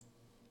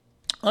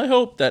I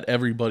hope that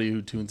everybody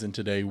who tunes in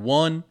today,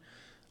 one,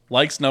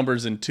 likes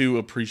numbers, and two,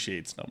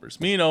 appreciates numbers.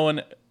 Me and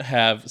Owen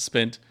have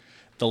spent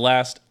the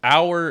last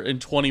hour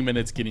and 20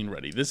 minutes getting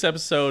ready. This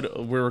episode,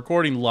 we're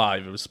recording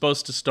live. It was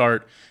supposed to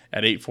start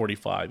at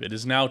 8:45. It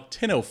is now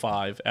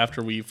 10:05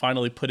 after we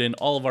finally put in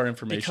all of our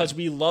information. Because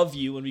we love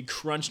you and we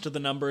crunched the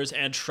numbers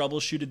and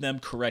troubleshooted them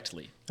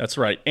correctly. That's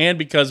right. And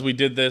because we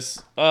did this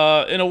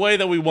in a way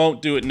that we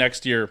won't do it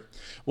next year.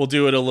 We'll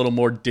do it a little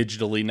more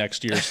digitally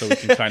next year so we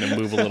can kind of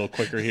move a little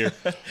quicker here.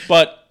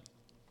 But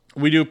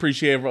we do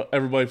appreciate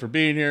everybody for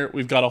being here.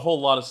 We've got a whole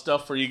lot of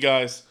stuff for you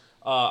guys.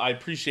 I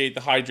appreciate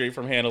the Hydrate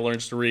from Hannah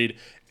Learns to Read.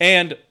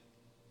 And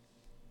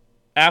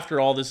after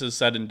all this is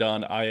said and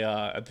done,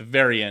 at the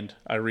very end,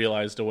 I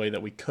realized a way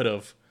that we could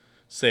have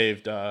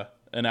saved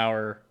an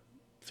hour,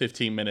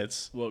 15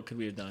 minutes. What could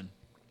we have done?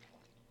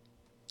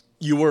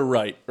 You were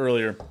right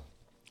earlier.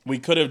 We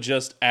could have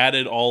just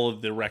added all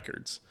of the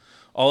records.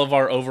 All of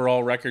our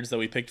overall records that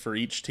we picked for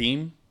each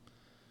team.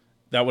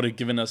 That would have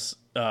given us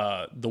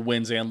the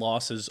wins and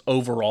losses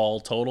overall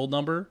total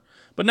number.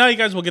 But now you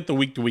guys will get the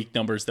week-to-week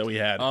numbers that we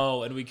had.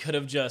 Oh, and we could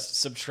have just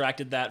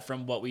subtracted that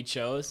from what we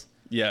chose?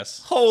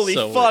 Yes. Holy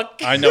fuck.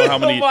 I know how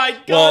many. Oh my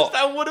gosh,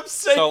 that would have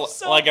saved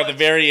so like much. at the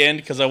very end,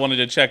 because I wanted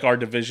to check our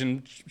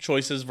division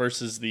choices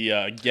versus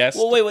the guest.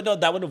 Well, wait, no,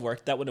 that would have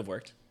worked. That would have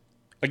worked.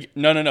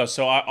 No.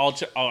 So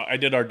I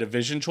did our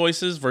division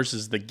choices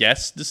versus the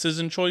guest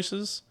decision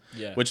choices.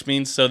 Yeah. Which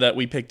means so that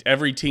we picked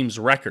every team's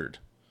record.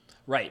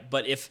 Right,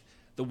 but if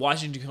the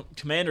Washington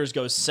Commanders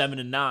go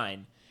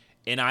 7-9,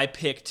 and I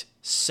picked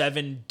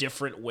 7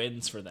 different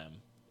wins for them,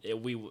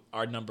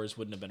 our numbers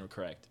wouldn't have been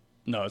correct.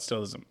 No, it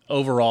still doesn't.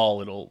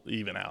 Overall, it'll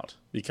even out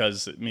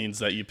because it means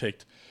that you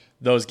picked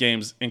those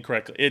games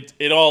incorrectly.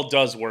 It all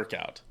does work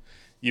out.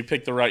 You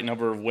pick the right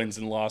number of wins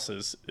and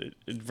losses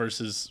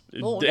versus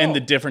and the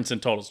difference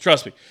in totals.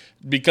 Trust me,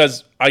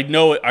 because I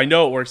know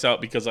it works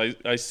out because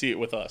I see it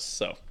with us.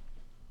 So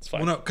it's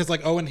fine. Well, no, because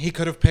like Owen, he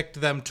could have picked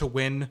them to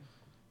win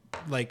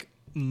like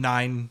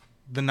the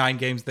 9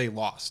 games they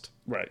lost.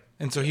 Right.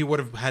 And so he would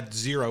have had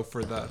 0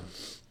 for the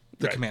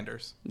right.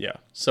 Commanders. Yeah.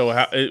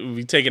 So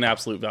we take an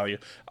absolute value.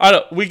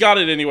 We got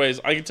it anyways.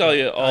 I can tell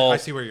you all. I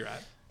see where you're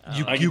at.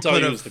 I can tell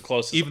you it was the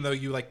closest. Even though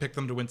you like picked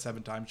them to win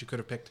 7 times, you could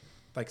have picked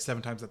like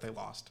 7 times that they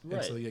lost. Right.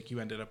 And so like you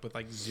ended up with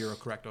like 0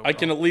 correct overall. I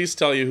can at least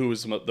tell you who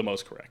was the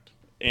most correct.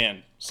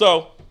 And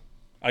so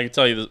I can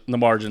tell you the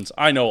margins.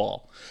 I know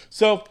all.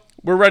 So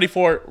we're ready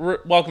for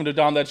it. Welcome to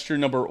Dom That's True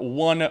number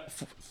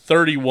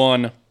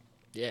 131.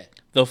 Yeah.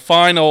 The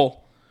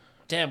final.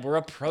 Damn, we're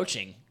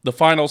approaching. The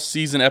final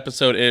season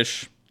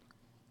episode-ish.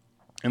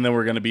 And then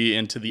we're going to be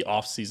into the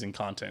off-season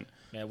content.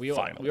 Man, we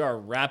are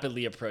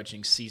rapidly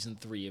approaching season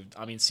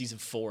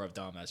 4 of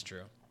Dom That's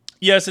True.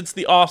 Yes, it's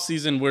the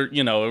off-season. We're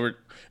going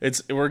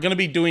to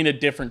be doing a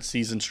different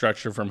season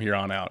structure from here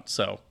on out.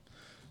 So,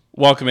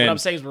 welcome in. What I'm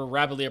saying is we're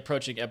rapidly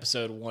approaching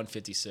episode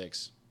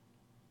 156.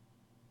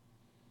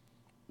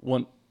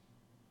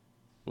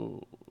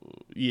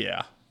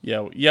 Yeah,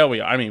 we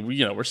are. I mean,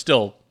 we're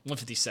still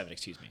 157,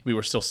 excuse me. We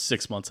were still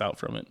 6 months out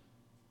from it.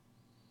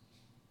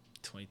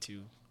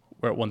 22.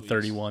 We're at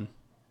 131.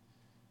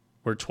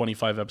 We're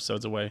 25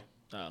 episodes away.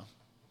 Oh,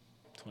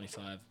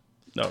 25.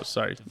 No,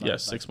 sorry. Divided by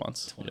 6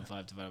 months.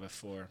 25 divided by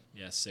 4.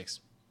 Yeah, 6.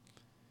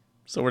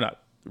 So we're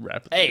not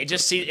rapidly. Hey,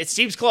 it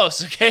seems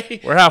close, okay?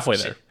 We're halfway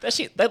there.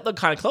 That looked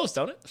kind of close,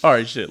 don't it? All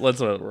right, shit. Let's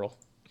let it roll.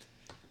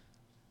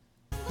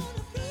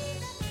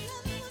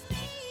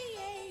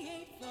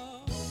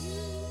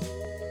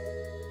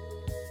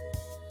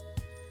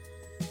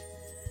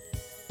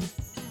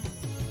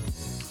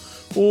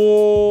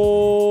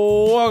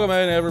 Welcome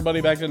in,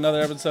 everybody, back to another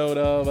episode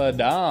of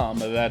Dom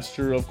That's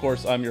True. Of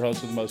course, I'm your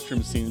host with the most, True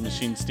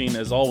Machine Steen.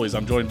 As always,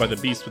 I'm joined by the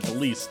beast with the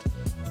least,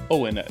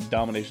 Owen,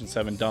 Domination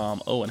 7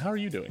 Dom. Owen, how are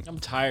you doing? I'm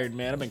tired,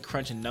 man. I've been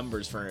crunching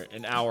numbers for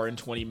an hour and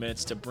 20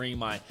 minutes to bring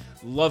my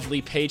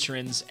lovely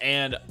patrons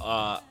and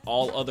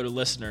all other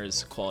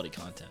listeners quality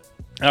content.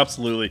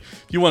 Absolutely.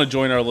 If you want to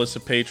join our list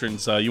of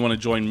patrons, you want to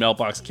join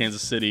Mailbox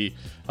Kansas City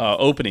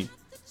opening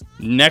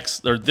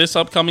this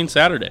upcoming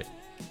Saturday.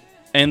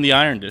 And the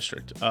Iron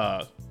District.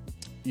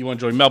 You want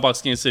to join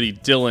Mailbox Kansas City,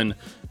 Dylan,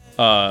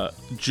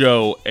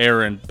 Joe,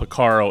 Aaron,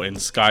 Picaro, and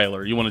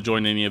Skylar. You want to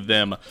join any of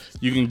them,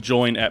 you can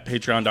join at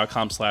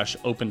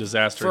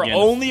patreon.com/opendisaster. For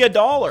only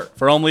 $1.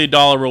 For only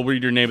 $1, we'll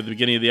read your name at the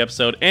beginning of the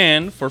episode.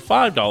 And for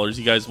 $5,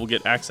 you guys will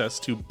get access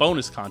to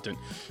bonus content.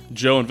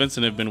 Joe and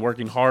Vincent have been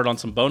working hard on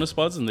some bonus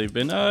buds, and they've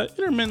been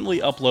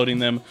intermittently uploading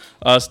them.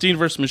 Steen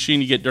vs.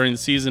 Machine you get during the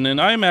season, and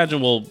I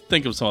imagine we'll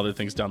think of some other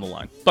things down the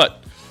line.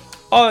 But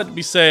all that to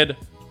be said,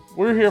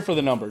 we're here for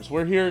the numbers.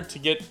 We're here to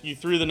get you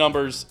through the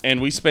numbers,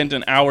 and we spent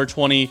an hour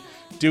 20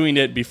 doing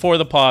it before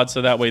the pod,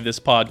 so that way this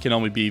pod can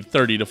only be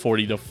 30 to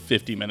 40 to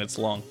 50 minutes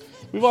long.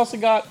 We've also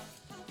got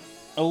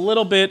a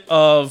little bit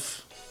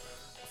of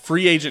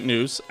free agent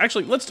news.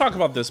 Actually, let's talk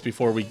about this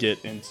before we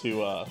get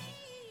into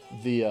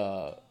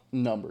the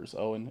numbers,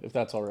 Owen, if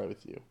that's all right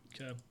with you.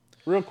 Okay.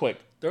 Real quick.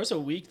 There was a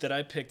week that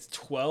I picked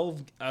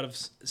 12 out of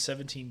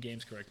 17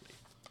 games correctly.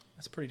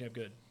 That's pretty damn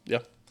good. Yeah.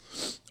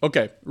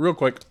 Okay, real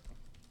quick.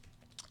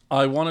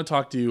 I want to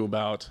talk to you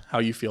about how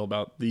you feel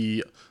about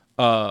the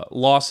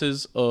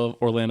losses of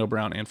Orlando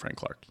Brown and Frank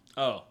Clark.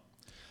 Oh,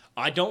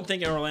 I don't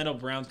think Orlando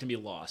Brown's going to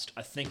be lost.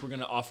 I think we're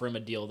going to offer him a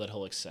deal that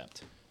he'll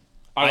accept.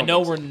 I know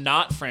we're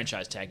not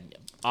franchise tagging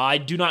him. I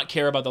do not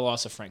care about the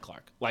loss of Frank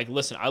Clark. Like,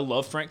 listen, I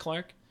love Frank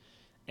Clark,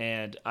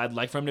 and I'd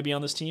like for him to be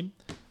on this team,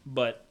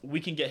 but we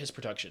can get his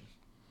production.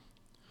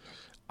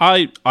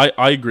 I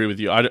agree with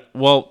you.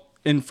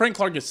 And Frank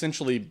Clark,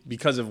 essentially,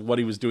 because of what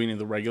he was doing in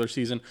the regular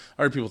season,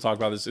 I heard people talk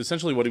about this,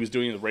 essentially what he was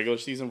doing in the regular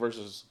season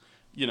versus,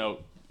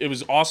 it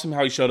was awesome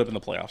how he showed up in the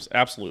playoffs.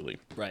 Absolutely.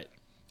 Right.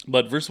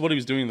 But versus what he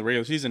was doing in the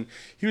regular season,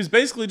 he was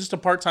basically just a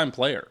part-time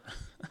player.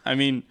 I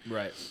mean,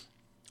 right.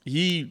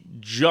 He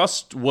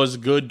just was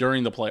good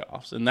during the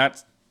playoffs, and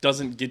that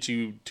doesn't get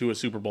you to a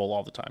Super Bowl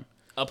all the time.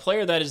 A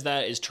player that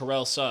is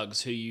Terrell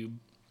Suggs, who you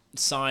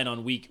sign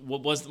on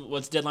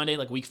what's deadline day,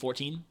 like week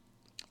 14?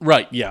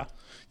 Right, yeah.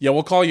 Yeah,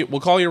 we'll call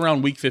you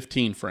around week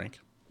 15, Frank.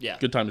 Yeah.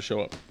 Good time to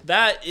show up.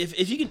 That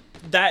if you can,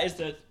 that is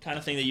the kind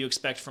of thing that you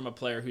expect from a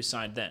player who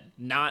signed then,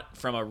 not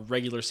from a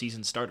regular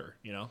season starter,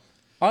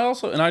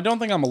 I don't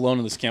think I'm alone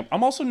in this camp.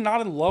 I'm also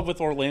not in love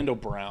with Orlando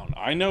Brown.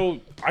 I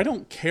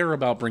don't care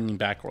about bringing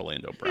back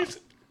Orlando Brown.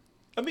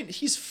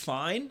 He's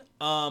fine.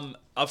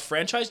 A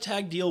franchise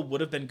tag deal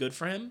would have been good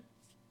for him,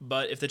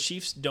 but if the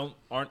Chiefs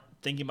aren't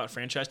thinking about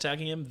franchise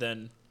tagging him,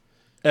 then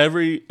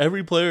every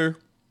player,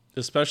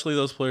 especially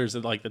those players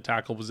that like the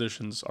tackle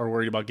positions, are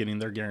worried about getting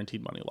their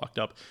guaranteed money locked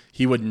up.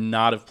 He would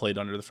not have played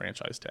under the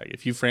franchise tag.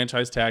 If you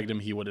franchise tagged him,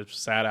 he would have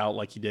sat out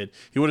like he did.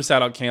 He would have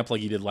sat out camp like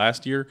he did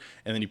last year,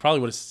 and then he probably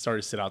would have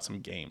started to sit out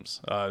some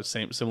games.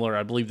 Similar,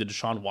 I believe, that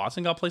Deshaun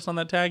Watson got placed on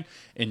that tag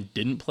and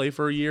didn't play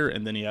for a year,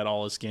 and then he had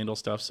all his scandal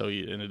stuff, so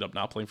he ended up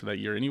not playing for that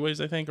year anyways,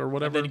 I think, or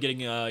whatever. And then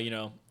getting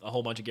a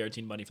whole bunch of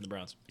guaranteed money from the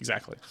Browns.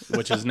 Exactly,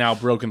 which has now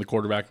broken the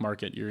quarterback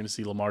market. You're going to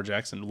see Lamar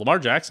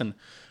Jackson.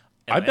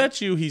 I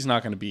bet you he's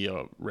not going to be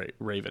a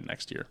Raven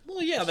next year.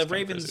 Well, yeah, the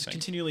Ravens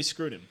continually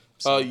screwed him.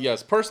 So.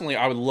 Yes, personally,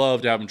 I would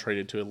love to have him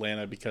traded to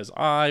Atlanta because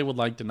I would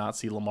like to not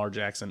see Lamar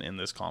Jackson in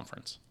this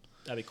conference.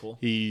 That'd be cool.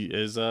 He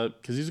is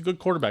because he's a good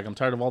quarterback. I'm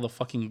tired of all the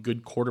fucking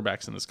good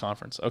quarterbacks in this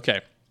conference.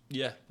 Okay.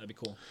 Yeah, that'd be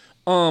cool.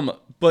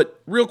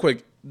 But real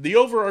quick, the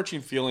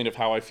overarching feeling of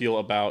how I feel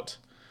about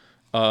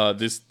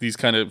these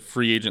kind of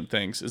free agent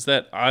things is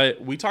that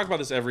we talk about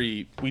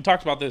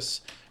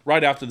this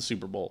right after the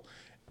Super Bowl.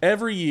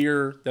 Every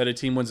year that a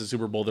team wins the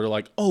Super Bowl, they're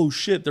like, oh,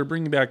 shit, they're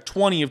bringing back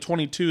 20 of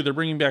 22. They're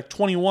bringing back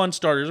 21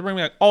 starters. They're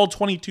bringing back all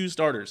 22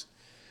 starters.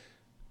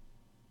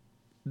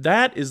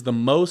 That is the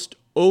most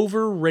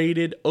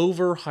overrated,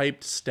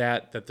 overhyped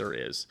stat that there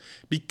is.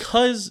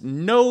 Because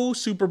no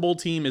Super Bowl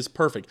team is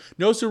perfect.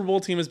 No Super Bowl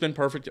team has been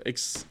perfect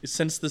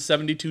since the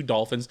 72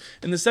 Dolphins.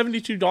 And the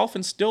 72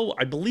 Dolphins still,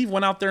 I believe,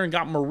 went out there and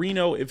got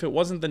Marino. If it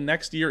wasn't the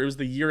next year, it was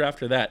the year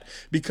after that.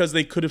 Because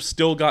they could have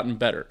still gotten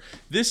better.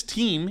 This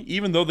team,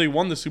 even though they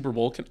won the Super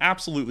Bowl, can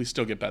absolutely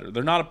still get better.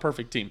 They're not a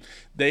perfect team.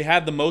 They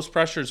had the most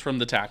pressures from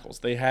the tackles.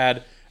 They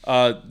had,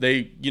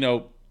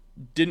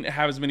 didn't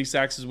have as many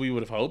sacks as we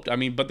would have hoped.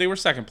 But they were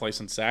second place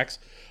in sacks.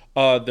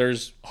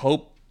 There's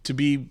hope to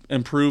be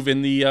improve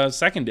in the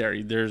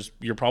secondary.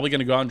 You're probably going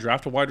to go out and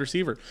draft a wide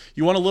receiver.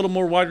 You want a little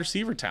more wide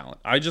receiver talent.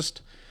 I think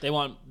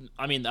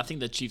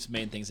the Chiefs'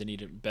 main things, they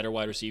need better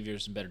wide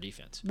receivers and better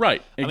defense.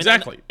 Right,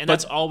 exactly. And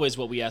that's always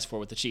what we ask for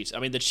with the Chiefs.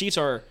 The Chiefs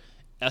are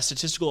a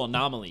statistical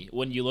anomaly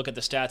when you look at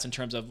the stats in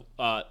terms of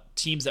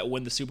teams that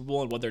win the Super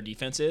Bowl and what their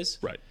defense is.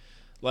 Right.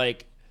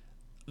 Like,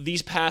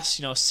 these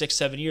past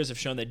 6-7 years have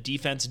shown that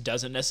defense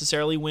doesn't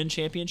necessarily win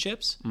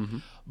championships,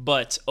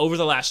 but over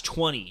the last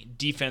 20,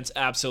 defense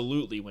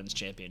absolutely wins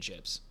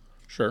championships.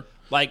 Sure.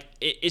 Like,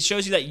 it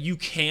shows you that you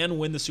can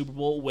win the Super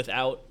Bowl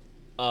without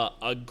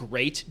a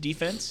great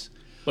defense.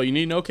 But you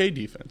need an okay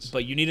defense.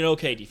 You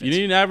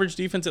need an average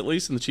defense at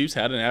least, and the Chiefs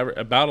had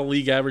about a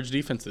league average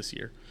defense this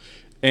year.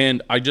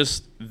 And I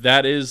just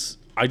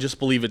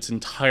believe it's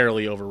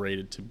entirely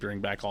overrated to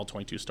bring back all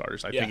 22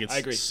 starters. I think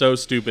it's so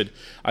stupid.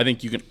 I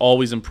think you can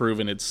always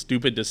improve, and it's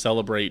stupid to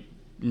celebrate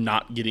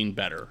not getting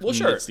better. Well,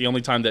 sure. It's the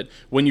only time that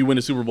when you win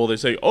a Super Bowl, they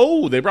say,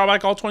 "Oh, they brought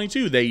back all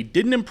 22. They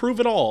didn't improve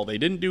at all. They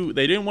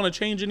didn't want to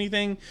change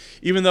anything."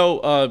 Even though,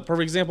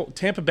 perfect example,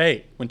 Tampa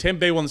Bay. When Tampa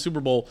Bay won the Super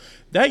Bowl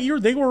that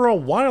year, they were a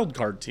wild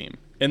card team.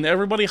 And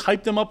everybody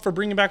hyped them up for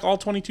bringing back all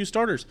 22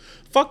 starters.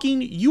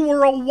 Fucking, you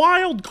were a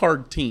wild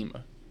card team.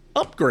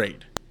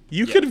 Upgrade.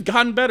 You could have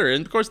gotten better.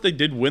 And, of course, they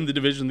did win the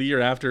division the year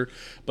after,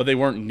 but they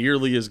weren't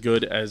nearly as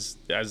good as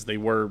they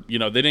were. They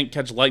didn't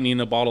catch lightning in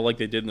a bottle like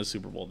they did in the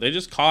Super Bowl. They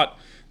caught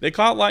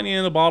lightning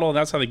in a bottle, and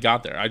that's how they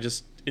got there.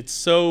 It's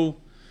so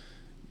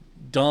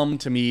dumb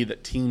to me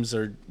that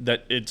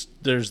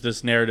there's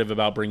this narrative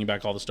about bringing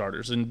back all the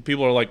starters. And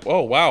people are like,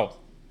 oh, wow,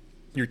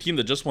 your team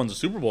that just won the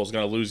Super Bowl is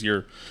going to lose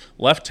your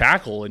left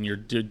tackle and your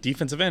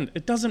defensive end.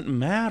 It doesn't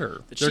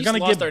matter. They're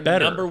going to get better. Their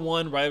number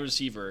one wide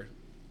receiver,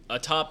 a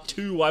top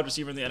 2 wide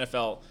receiver in the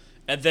NFL,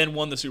 and then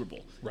won the Super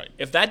Bowl. Right.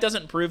 If that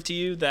doesn't prove to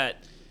you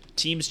that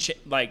teams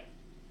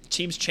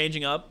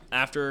changing up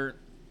after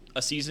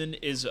a season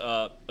is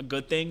a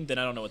good thing, then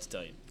I don't know what to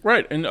tell you.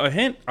 Right, and a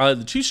hint: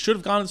 the Chiefs should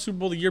have gone to the Super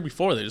Bowl the year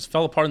before. They just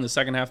fell apart in the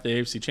second half of the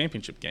AFC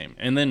Championship game,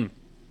 and then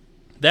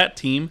that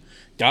team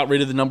got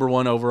rid of the number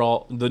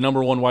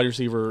one wide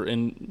receiver,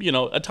 and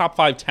a top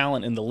 5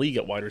 talent in the league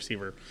at wide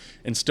receiver,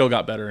 and still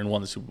got better and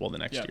won the Super Bowl the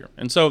next year.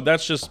 And so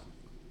that's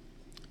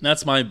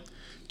my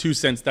 2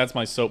 cents. That's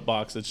my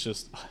soapbox. It's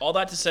just all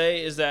that to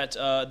say is that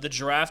the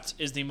draft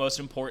is the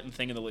most important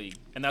thing in the league,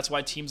 and that's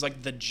why teams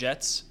like the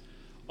Jets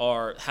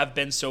have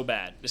been so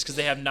bad. It's because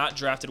they have not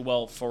drafted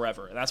well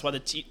forever, and that's why a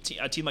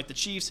team like the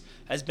Chiefs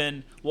has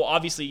been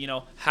obviously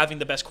having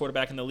the best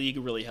quarterback in the league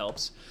really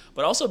helps,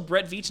 but also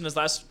Brett Veach in his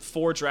last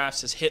 4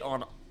 drafts has hit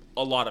on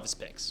a lot of his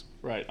picks.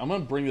 Right. I'm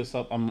going to bring this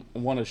up. I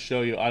want to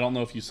show you. I don't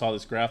know if you saw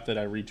this graph that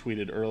I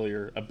retweeted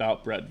earlier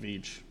about Brett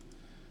Veach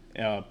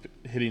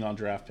hitting on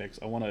draft picks.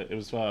 It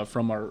was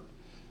from our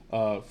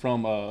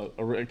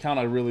account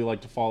I really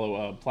like to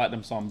follow,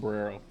 Platinum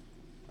Sombrero.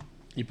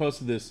 He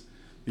posted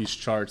these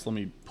charts. Let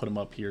me put them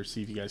up here,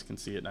 see if you guys can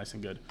see it nice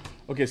and good.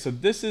 Okay, so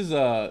this is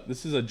a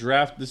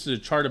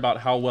chart about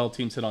how well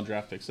teams hit on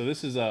draft picks. So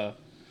this is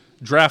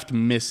draft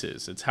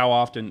misses. It's how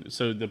often.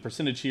 So the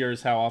percentage here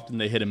is how often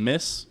they hit a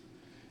miss,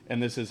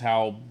 and this is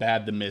how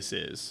bad the miss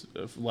is,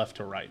 left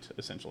to right,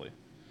 essentially.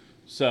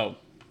 So.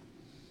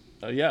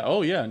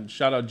 And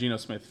shout out Geno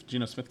Smith.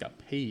 Geno Smith got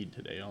paid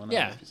today.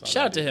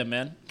 Shout out to him,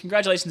 man.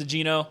 Congratulations to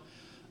Geno.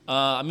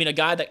 A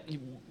guy that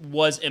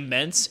was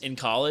immense in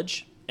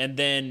college and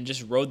then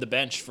just rode the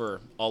bench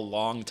for a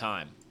long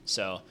time.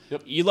 So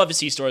You love to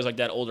see stories like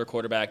that, older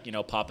quarterback,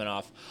 popping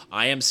off.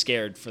 I am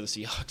scared for the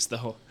Seahawks,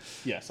 though.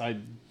 Yes, I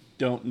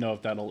don't know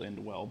if that'll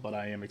end well, but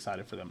I am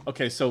excited for them.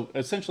 Okay, so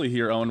essentially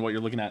here, Owen, what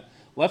you're looking at,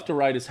 left to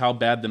right is how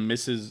bad the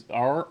misses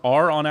are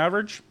on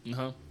average.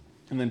 Uh-huh.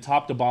 And then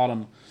top to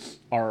bottom,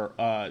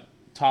 our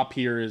top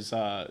here is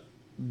the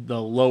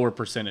lower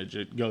percentage.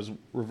 It goes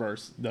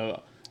reverse. The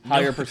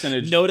higher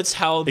percentage. Notice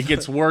how it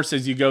gets worse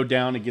as you go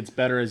down. It gets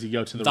better as you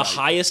go to the right. The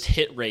highest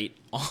hit rate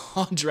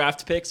on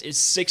draft picks is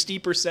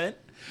 60%.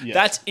 Yes.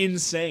 That's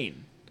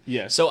insane.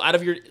 Yes. So out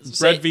of your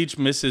Brett Veach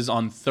misses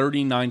on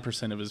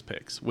 39% of his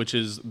picks, which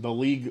is the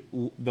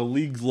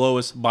league's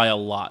lowest by a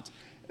lot.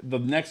 The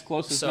next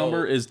closest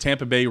number is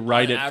Tampa Bay,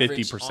 right at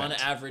 50%. On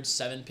average,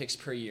 7 picks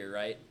per year,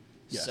 right?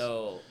 Yes.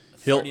 So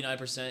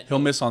 39%. He'll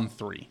miss on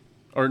 3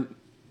 or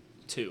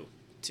 2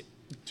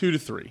 to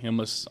 3. He'll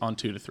miss on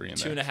 2 to 3 in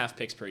 2.5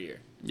 picks per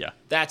year. Yeah,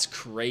 that's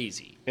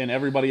crazy. And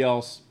everybody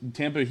else,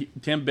 Tampa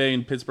Bay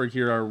and Pittsburgh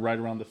here are right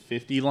around the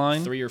 50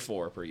 line. 3 or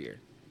 4 per year.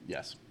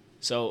 Yes.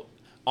 So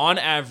on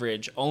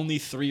average, only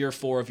 3 or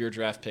 4 of your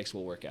draft picks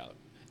will work out,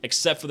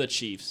 except for the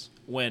Chiefs,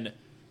 when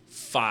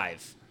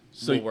 5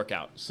 will work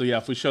out. So yeah,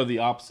 if we show the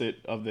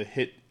opposite of the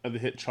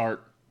hit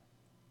chart,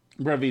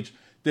 Brett Veach,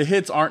 the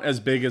hits aren't as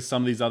big as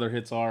some of these other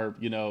hits are.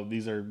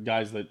 These are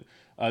guys that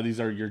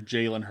these are your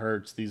Jalen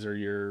Hurts. These are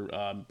your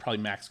probably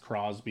Max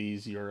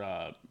Crosby's,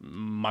 your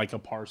Micah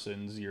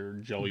Parsons, your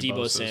Joey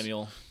Bosa's,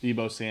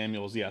 Deebo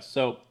Samuels. Yes.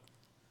 So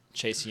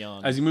Chase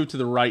Young. As you move to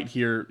the right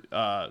here,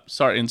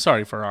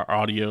 sorry for our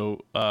audio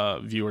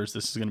viewers.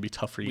 This is going to be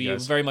tough for you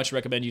guys. We very much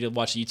recommend you to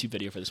watch a YouTube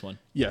video for this one.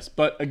 Yes,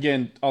 but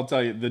again, I'll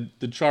tell you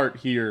the chart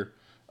here.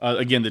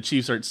 Again, the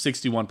Chiefs are at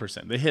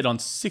 61%. They hit on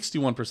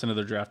 61% of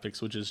their draft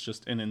picks, which is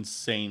just an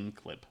insane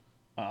clip.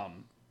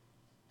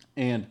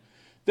 And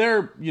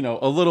they're,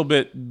 a little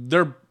bit,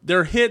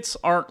 their hits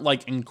aren't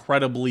like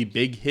incredibly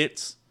big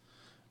hits,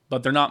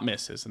 but they're not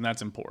misses, and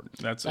that's important.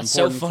 That's important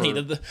so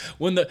funny.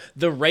 When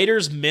the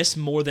Raiders miss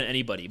more than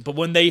anybody, but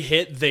when they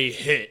hit, they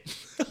hit.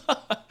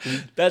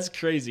 That's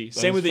crazy.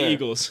 Same with the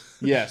Eagles.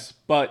 Yes,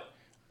 but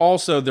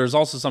there's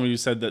also somebody who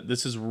said that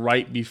this is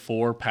right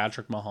before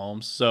Patrick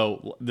Mahomes.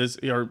 So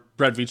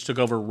Brett Veach took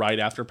over right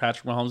after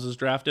Patrick Mahomes was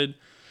drafted.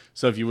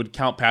 So if you would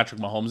count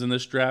Patrick Mahomes in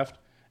this draft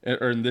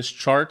or in this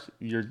chart,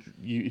 Brett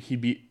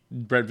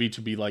Veach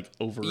would be like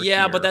over.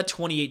 Yeah, here. but that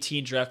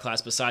 2018 draft class,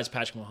 besides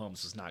Patrick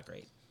Mahomes, was not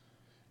great.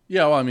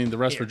 Yeah, well, I mean, the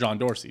rest were John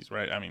Dorsey's,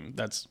 right? I mean,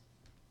 that's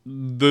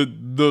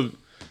the.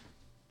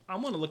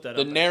 I'm gonna look that up.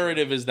 The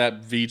narrative is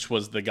that Veach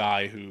was the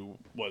guy who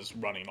was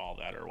running all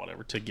that or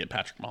whatever to get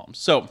Patrick Mahomes.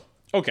 So.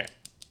 Okay,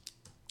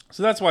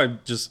 so that's why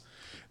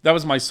that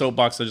was my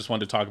soapbox I just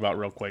wanted to talk about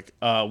real quick.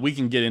 We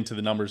can get into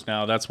the numbers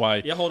now. That's why.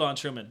 Yeah, hold on,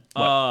 Truman.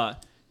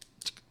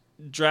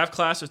 Draft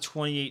class of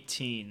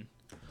 2018.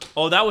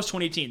 Oh, that was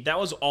 2018. That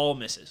was all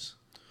misses.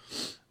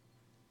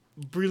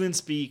 Breeland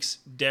Speaks,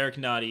 Derek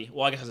Nottie.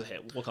 Well, I guess that's a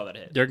hit. We'll call that a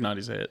hit. Derek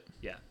Nottie's a hit.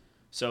 Yeah.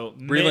 So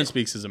Breeland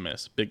Speaks is a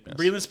miss. Big miss.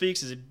 Breeland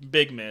Speaks is a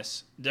big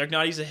miss. Derek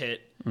Nottie's a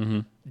hit. Mm-hmm.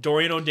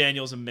 Dorian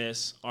O'Daniel's a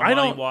miss.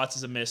 Armani Watts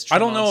is a miss.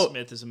 Tremont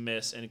Smith is a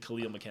miss. And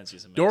Khalil McKenzie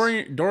is a miss.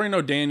 Dorian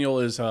O'Daniel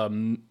is a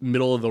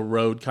middle of the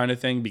road kind of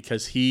thing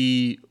because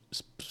he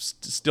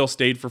still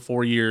stayed for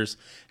 4 years,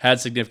 had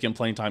significant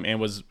playing time, and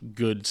was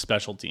good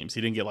special teams.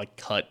 He didn't get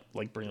cut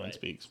like Breeland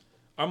Speaks.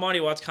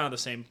 Armani Watts kind of the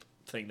same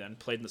thing then,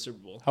 played in the Super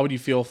Bowl. How would you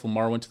feel if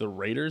Lamar went to the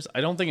Raiders?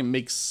 I don't think it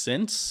makes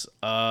sense.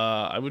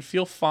 I would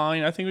feel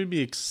fine. I think it would be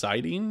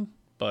exciting,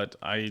 but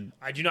I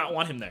do not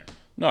want him there.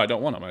 No, I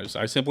don't want him.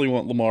 I simply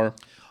want Lamar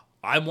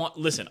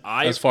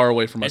as far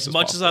away from us as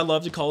much possible. as I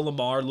love to call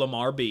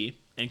Lamar B,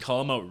 and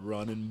call him a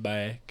running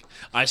back,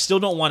 I still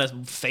don't want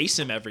to face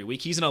him every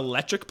week. He's an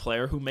electric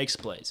player who makes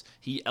plays.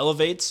 He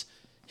elevates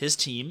his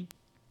team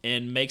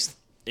and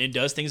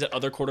does things that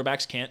other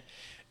quarterbacks can't.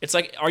 It's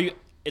like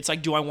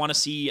do I want to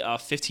see a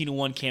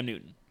 15-1 Cam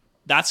Newton?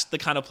 That's the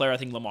kind of player I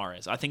think Lamar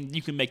is. I think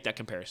you can make that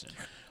comparison.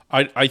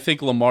 I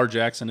think Lamar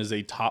Jackson is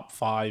a top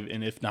 5,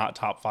 and if not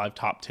top 5,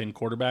 top 10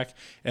 quarterback.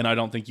 And I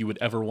don't think you would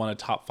ever want a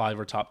top 5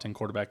 or top 10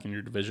 quarterback in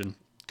your division.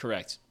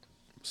 Correct.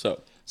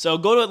 So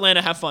go to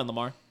Atlanta, have fun,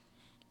 Lamar.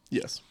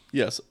 Yes,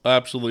 I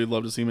absolutely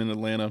love to see him in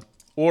Atlanta.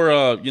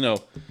 Or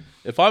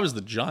if I was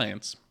the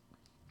Giants,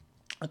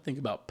 I'd think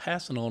about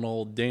passing on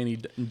old Danny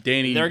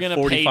They're gonna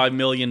 $45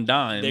 million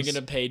dimes. They're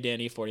gonna pay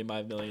Danny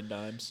 $45 million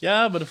dimes.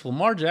 Yeah, but if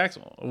Lamar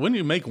Jackson, wouldn't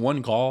you make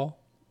one call,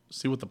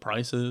 see what the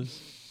price is?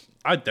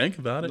 I'd think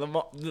about it.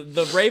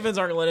 The Ravens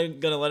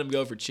aren't gonna let him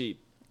go for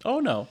cheap. Oh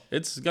no,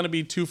 it's gonna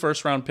be 2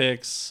 first-round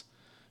picks,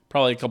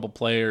 probably a couple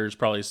players,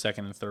 probably a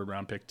second and third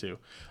round pick too.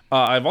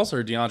 I've also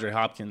heard DeAndre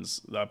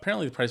Hopkins.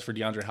 Apparently, the price for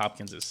DeAndre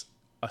Hopkins is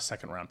a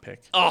second-round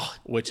pick. Oh,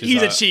 which is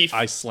he's a Chief.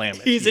 I slam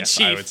it. He's a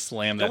Chief. I would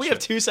slam that. Don't we have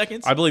 2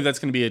 seconds? I believe that's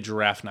going to be a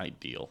draft night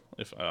deal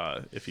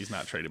if he's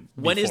not traded.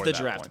 When is the that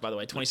draft, point. by the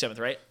way? 27th,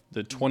 right?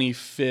 The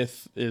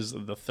 25th is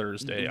the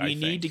Thursday. We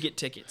need to get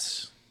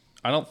tickets.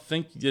 I don't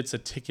think it's a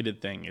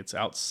ticketed thing. It's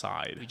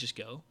outside. We just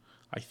go.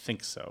 I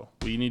think so.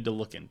 We need to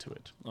look into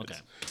it. Okay.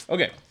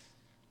 Okay.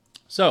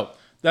 So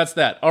that's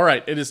that. All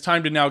right. It is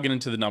time to now get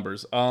into the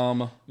numbers.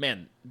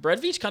 Man,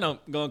 Brett Veach kind of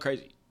going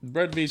crazy.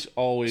 Brett Veach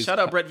always. Shout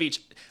out Brett Veach.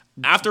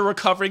 After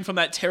recovering from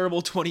that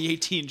terrible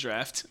 2018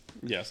 draft.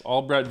 Yes.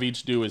 All Brett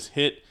Veach do is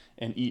hit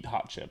and eat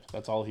hot chip.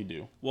 That's all he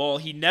do. Well,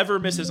 he never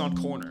misses on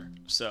corner.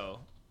 So.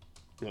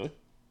 Really?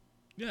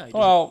 Yeah.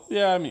 Well,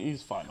 yeah. I mean,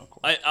 he's fine on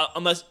corner.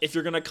 Unless if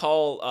you're gonna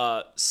call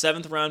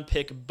 7th round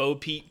pick Bo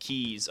Pete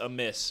Keys a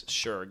miss,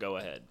 sure, go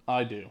ahead.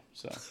 I do.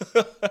 So.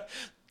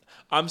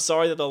 I'm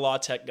sorry that the La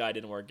Tech guy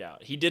didn't work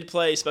out. He did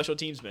play special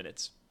teams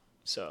minutes,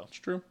 so It's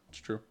true.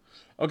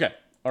 Okay.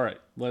 All right.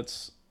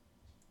 Let's.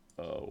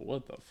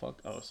 What the fuck?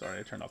 Oh, sorry.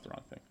 I turned off the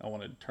wrong thing. I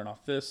wanted to turn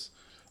off this.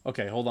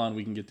 Okay, hold on.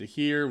 We can get to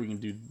here. We can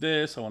do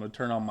this. I want to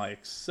turn on my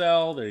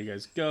Excel. There you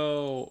guys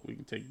go. We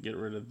can get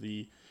rid of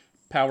the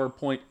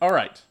PowerPoint. All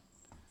right.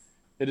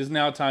 It is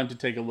now time to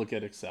take a look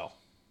at Excel.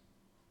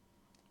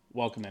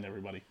 Welcome in,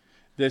 everybody.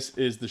 This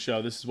is the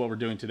show. This is what we're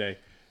doing today.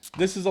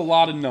 This is a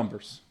lot of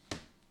numbers.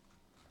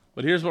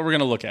 But here's what we're going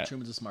to look at.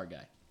 Truman's a smart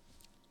guy.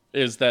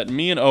 Is that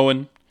me and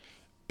Owen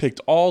picked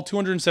all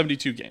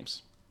 272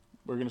 games.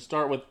 We're going to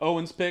start with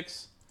Owen's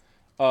picks.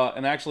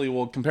 And actually,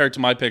 we'll compare it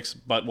to my picks,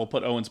 but we'll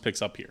put Owen's picks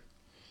up here.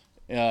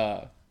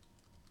 And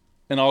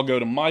I'll go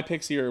to my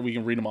picks here. We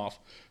can read them off.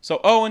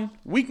 So, Owen,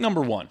 week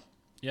number 1.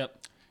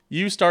 Yep.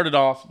 You started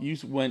off. You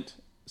went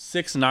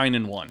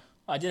 6-9-1.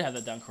 I did have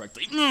that down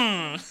correctly.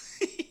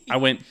 I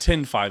went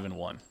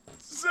 10-5-1.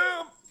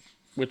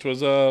 Which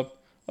was a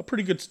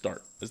pretty good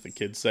start, as the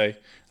kids say.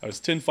 I was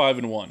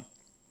 10-5-1.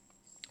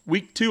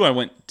 Week 2, I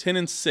went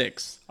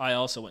 10-6. I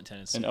also went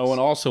 10-6. And Owen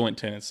also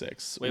went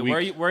 10-6. Wait,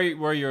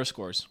 where are your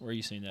scores? Where are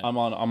you seeing that? I'm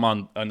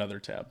on another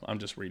tab. I'm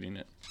just reading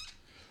it.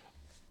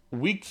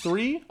 Week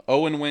 3,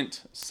 Owen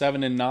went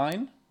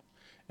 7-9,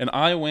 and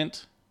I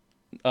went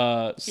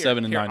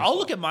 7-9. I'll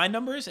look at my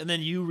numbers and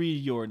then you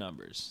read your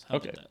numbers. How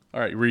Okay. about that? All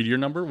right. Read your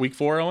number. Week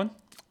 4, Owen.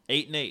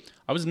 8-8.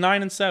 I was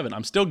 9-7.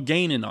 I'm still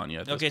gaining on you.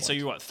 At this Okay, point. so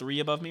you're what,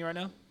 3 above me right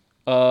now?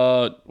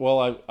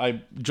 Well,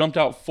 I jumped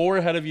out 4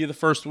 ahead of you the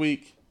first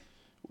week,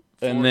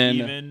 and 4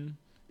 then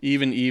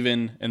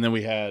even, and then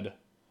we had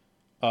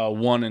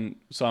 1, and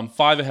so I'm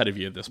 5 ahead of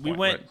you at this point.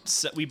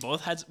 We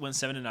both went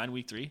 7-9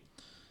 week 3.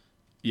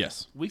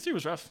 Yes. Week 3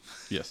 was rough.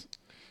 Yes.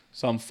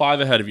 So I'm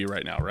 5 ahead of you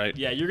right now, right?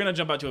 Yeah, you're gonna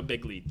jump out to a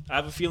big lead. I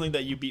have a feeling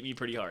that you beat me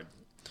pretty hard.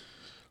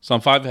 So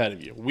I'm 5 ahead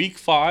of you. Week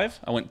 5,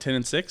 I went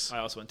 10-6. I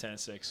also went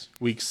 10-6.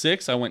 Week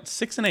 6, I went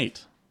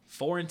 6-8.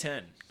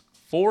 4-10.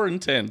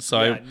 4-10.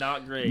 So Yeah,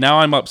 not great. Now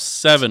I'm up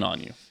 7 on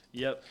you.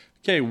 Yep.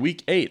 Okay,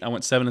 week 8, I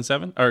went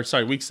 7-7. Or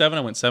sorry, week 7,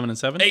 I went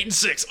 7-7.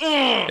 8-6.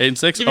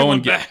 8-6. Give me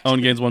one back.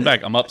 Owen gains 1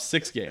 back. I'm up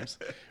 6 games.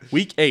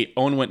 Week 8,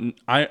 I went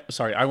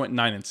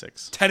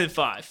 9-6.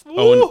 10-5.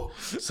 Owen.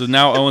 So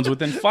now Owen's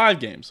within 5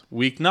 games.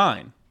 Week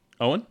 9,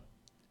 Owen.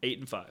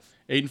 8-5.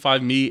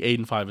 8-5. Me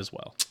 8-5 as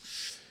well.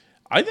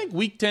 I think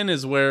week 10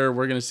 is where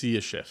we're gonna see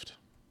a shift.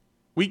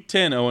 Week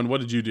 10, Owen.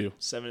 What did you do?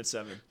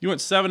 7-7. You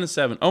went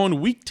 7-7. Owen,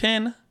 week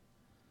 10,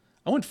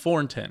 I went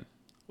 4-10.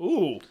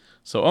 Ooh.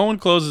 So Owen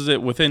closes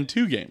it within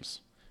 2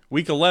 games.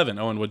 Week 11,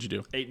 Owen, what'd you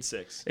do?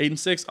 8-6.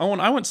 8-6. Owen,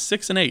 I went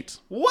 6-8.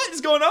 What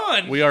is going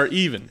on? We are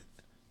even.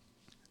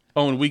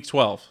 Owen, week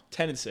 12.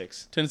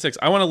 10-6. 10-6.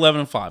 I went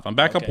 11-5. I'm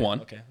back up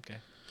 1.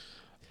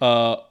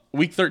 Okay.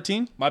 Week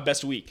 13. My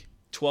best week.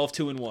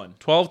 12-2-1.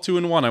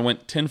 12-2-1. I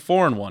went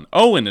 10-4-1.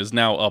 Owen is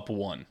now up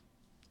 1.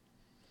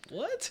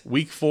 What?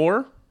 Week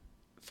 4.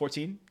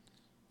 14.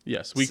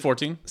 Yes. Week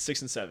 14.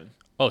 6-7.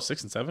 Oh,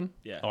 6-7.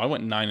 Yeah. Oh, I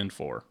went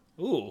 9-4.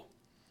 Ooh.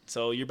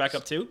 So you're back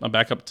up 2? I'm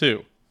back up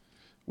 2.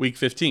 Week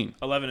 15.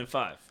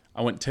 11-5.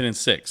 I went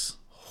 10-6.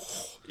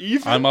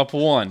 Even? I'm up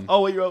 1.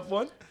 Oh, wait, you're up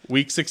 1?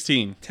 Week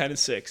 16.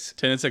 10-6.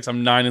 10-6.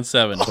 I'm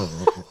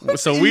 9-7.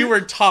 So we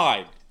were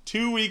tied.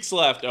 2 weeks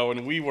left,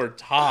 Owen. We were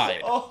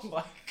tied. Oh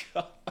my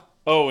god.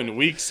 Oh, in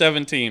week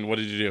 17, what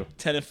did you do?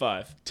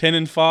 10-5.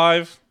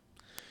 10-5.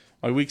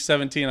 By week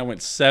 17, I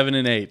went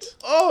 7-8.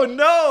 Oh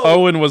no.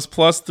 Owen was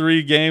plus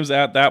 3 games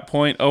at that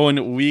point.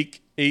 Owen,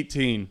 week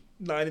 18.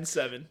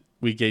 9-7.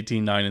 Week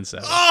 18, 9-7.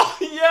 Oh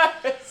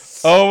yes.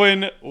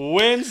 Owen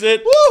wins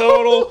it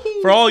total.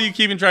 For all you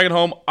keeping track at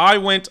home, I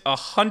went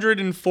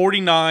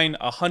 149,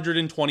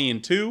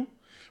 120-2,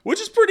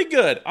 which is pretty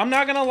good. I'm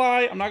not gonna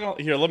lie.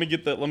 Here. Let me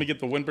get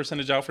the win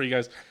percentage out for you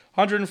guys.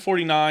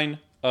 149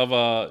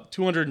 of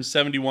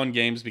 271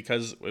 games,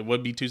 because it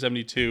would be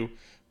 272.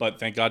 But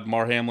thank God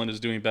Mar Hamlin is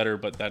doing better.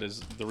 But that is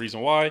the reason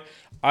why.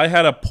 I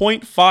had a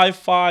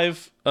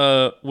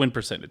 .55 win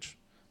percentage.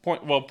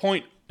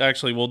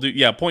 Actually, we'll do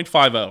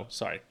 0.50.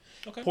 Sorry.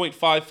 Okay.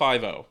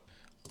 0.550.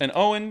 And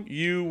Owen,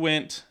 you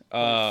went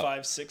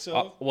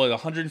 5-6-0.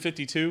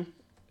 152.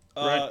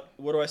 Right?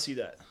 Where do I see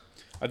that?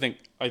 I think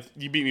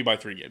you beat me by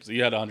 3 games.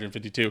 You had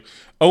 152.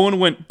 Owen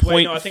went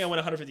Wait, no, I think I went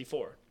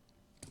 154.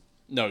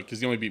 No,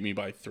 because you only beat me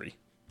by 3.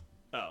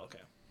 Oh,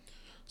 okay.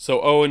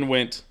 So Owen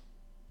went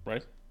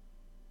right.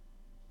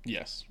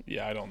 Yes.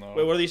 Yeah, I don't know.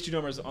 Wait, what are these two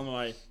numbers on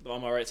my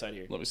right side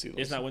here? Let me see.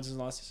 Isn't that wins and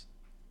losses?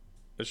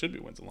 It should be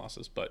wins and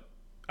losses, but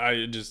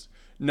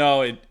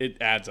it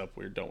adds up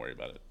weird. Don't worry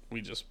about it.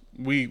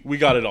 We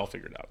got it all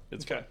figured out.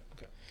 It's Okay. fine.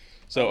 Okay.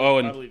 So I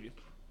Owen, believe you.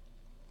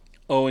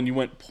 you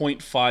went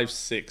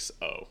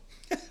 .560.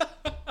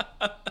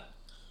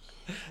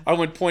 I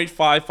went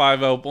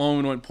 .550.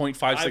 Owen went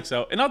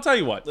 .560. And I'll tell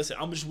you what. Listen,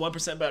 I'm just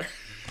 1% better.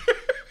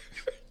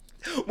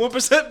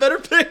 1% better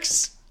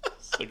picks.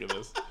 Look at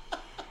this.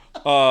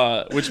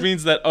 Which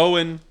means that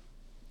Owen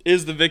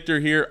is the victor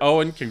here.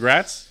 Owen,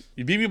 congrats.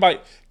 You beat me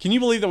by... Can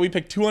you believe that we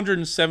picked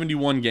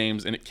 271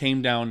 games and it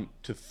came down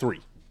to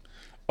 3?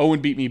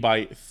 Owen beat me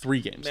by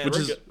 3 games, Man, which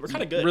is we're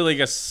kind of good. really, I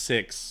guess,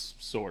 6,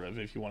 sort of,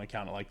 if you want to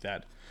count it like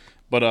that.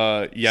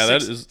 But yeah,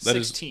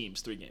 six teams,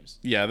 3 games.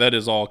 Yeah, that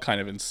is all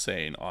kind of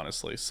insane,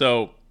 honestly.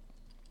 So,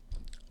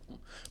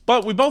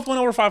 but we both went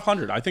over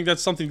 500. I think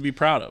that's something to be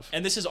proud of.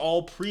 And this is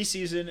all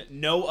preseason,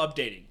 no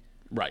updating.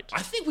 Right.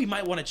 I think we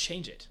might want to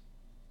change it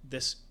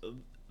this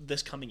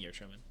coming year,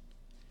 Truman.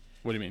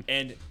 What do you mean?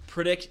 And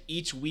predict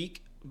each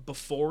week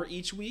before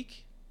each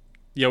week.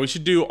 Yeah, we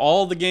should do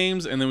all the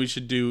games, and then we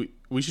should do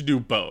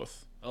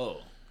both.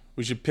 Oh.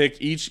 We should pick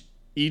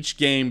each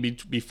game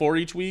before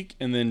each week,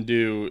 and then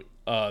do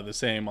the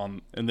same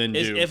on, and then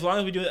do. As long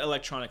as we do it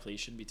electronically, it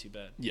shouldn't be too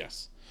bad.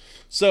 Yes.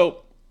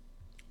 So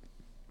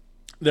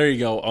there you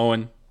go,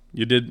 Owen.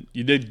 You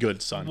did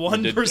good, son.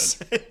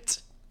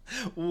 1%.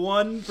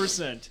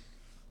 1%.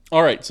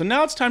 All right. So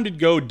now it's time to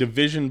go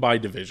division by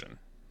division.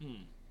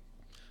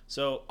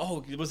 So,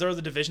 was there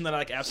the division that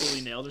I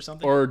absolutely nailed or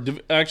something? Or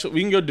actually,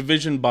 we can go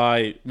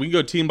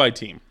team by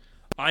team.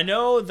 I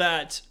know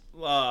that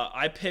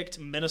I picked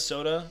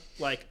Minnesota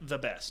like the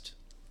best.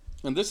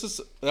 And this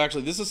is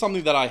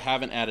something that I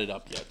haven't added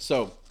up yet.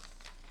 So,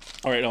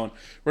 all right, Owen,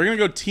 we're gonna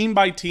go team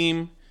by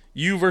team.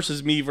 You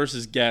versus me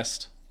versus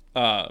guest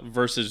and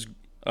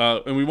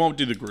we won't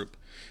do the group.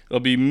 It'll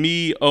be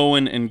me,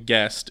 Owen, and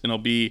guest, and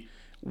it'll be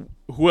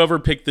whoever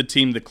picked the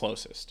team the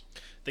closest.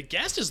 The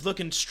guest is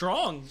looking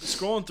strong.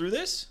 Scrolling through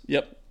this.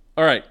 Yep.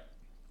 All right.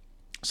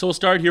 So we'll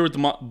start here with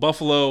the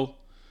Buffalo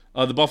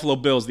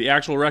Bills. The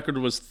actual record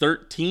was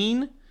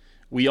 13.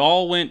 We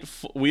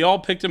all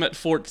picked them at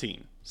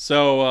 14.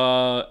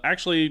 So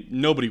actually,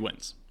 nobody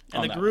wins.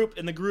 And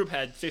the group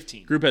had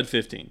 15. Group had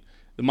 15.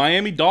 The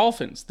Miami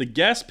Dolphins. The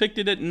guest picked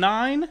it at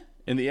 9,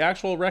 and the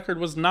actual record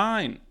was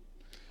 9.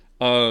 Me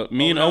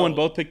and Owen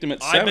both picked them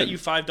at 7. I bet you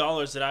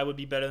 $5 that I would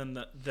be better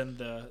than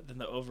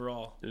the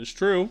overall. It's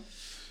true.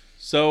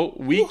 So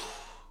we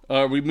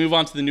move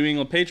on to the New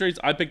England Patriots.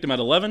 I picked them at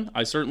 11.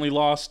 I certainly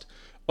lost.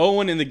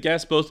 Owen and the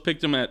guest both picked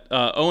them at.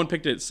 Owen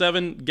picked it at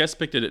 7. Guest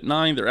picked it at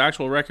 9. Their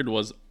actual record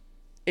was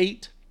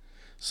 8.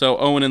 So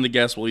Owen and the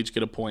guest will each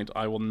get a point.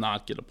 I will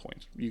not get a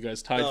point. You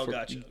guys tied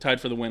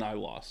for the win. I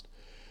lost.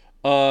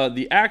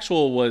 The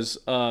actual was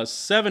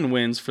 7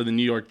 wins for the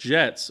New York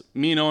Jets.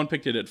 Me and Owen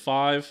picked it at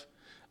 5.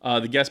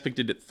 The guest picked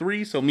it at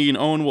 3. So me and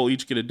Owen will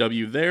each get a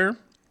W there.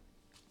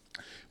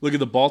 Look at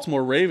the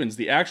Baltimore Ravens.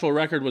 The actual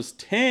record was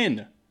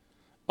 10.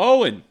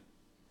 Owen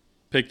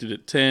picked it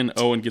at 10.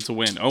 Owen gets a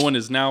win. Owen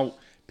is now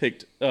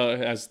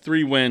has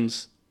 3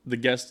 wins. The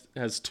guest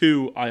has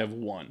 2. I have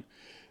 1.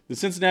 The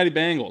Cincinnati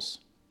Bengals,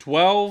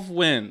 12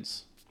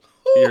 wins.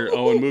 Here,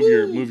 Owen,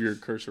 move your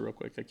cursor real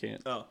quick. I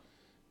can't. Oh.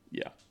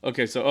 Yeah.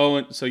 Okay, so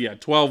Owen,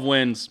 12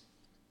 wins.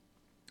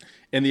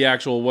 And the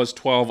actual was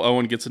 12.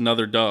 Owen gets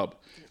another dub.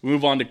 We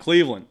move on to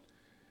Cleveland.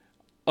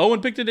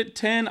 Owen picked it at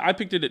 10. I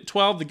picked it at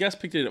 12. The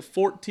guest picked it at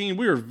 14.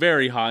 We were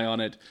very high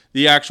on it.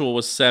 The actual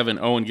was 7.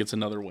 Owen gets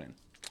another win.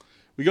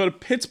 We go to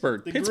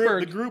Pittsburgh.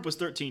 The group was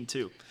 13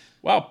 too.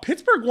 Wow,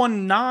 Pittsburgh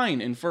won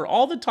 9. And for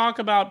all the talk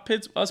about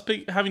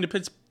having to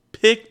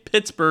pick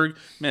Pittsburgh.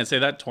 Man, say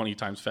that 20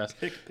 times fast.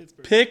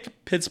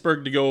 Pick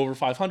Pittsburgh to go over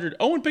 500.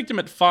 Owen picked him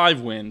at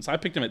 5 wins. I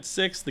picked him at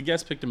 6. The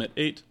guest picked him at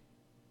 8.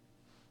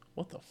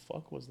 What the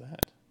fuck was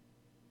that?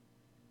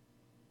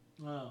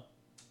 Oh.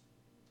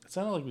 It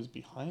sounded like it was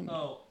behind me.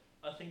 Oh,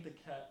 I think the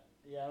cat.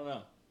 Yeah, I don't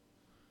know.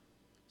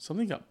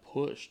 Something got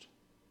pushed.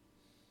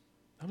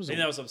 I think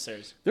that was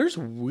upstairs. There's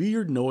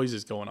weird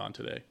noises going on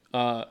today.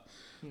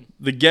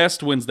 The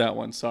guest wins that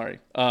one. Sorry.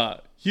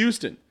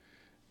 Houston.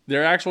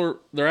 Their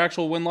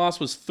actual win-loss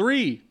was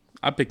 3.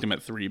 I picked them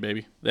at 3,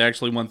 baby. They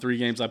actually won 3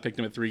 games. I picked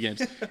them at 3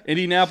 games.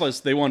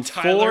 Indianapolis, they won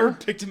 4. Tyler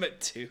picked him at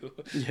 2.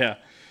 Yeah.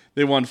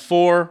 They won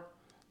 4.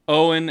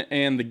 Owen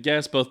and the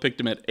guest both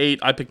picked him at 8.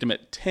 I picked him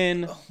at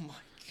 10. Oh, my God.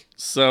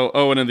 So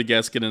Owen and the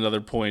guest get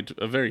another point.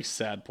 A very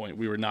sad point.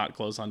 We were not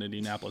close on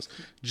Indianapolis.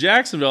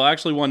 Jacksonville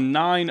actually won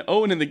 9.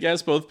 Owen and the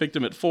guest both picked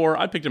him at 4.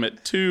 I picked him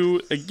at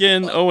 2.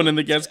 Again, Owen and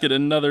the guest get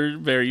another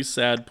very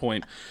sad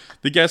point.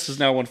 The guest has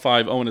now won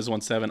 5. Owen has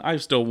won 7.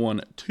 I've still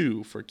won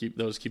 2 for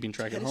those keeping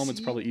track at home. It's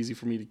probably easy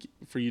for you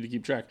to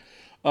keep track.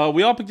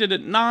 We all picked it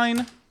at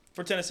 9.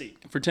 For Tennessee.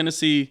 For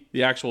Tennessee,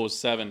 the actual was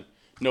 7.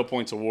 No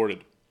points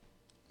awarded.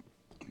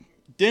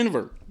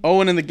 Denver.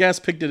 Owen and the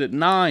guest picked it at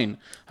 9.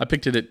 I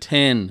picked it at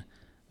 10.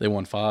 They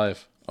won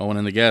 5. Owen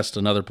and the guest,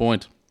 another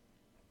point.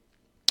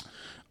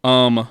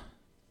 Hold on,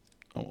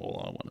 I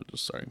wanted to,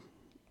 sorry.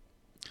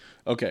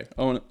 Okay,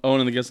 Owen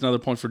and the guest, another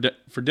point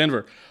for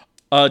Denver.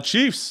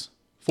 Chiefs,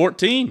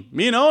 14.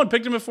 Me and Owen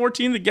picked him at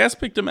 14. The guest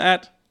picked him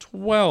at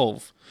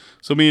 12.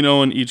 So me and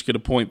Owen each get a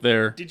point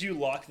there. Did you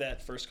lock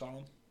that first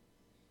column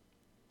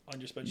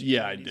on your spreadsheet?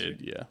 Yeah, I did,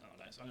 yeah. Oh,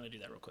 nice. I'm going to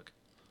do that real quick.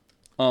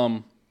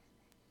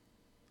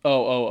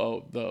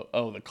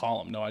 The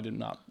column. No, I did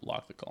not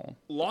lock the column.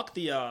 Lock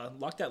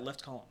that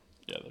left column.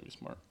 Yeah, that'd be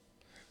smart.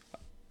 I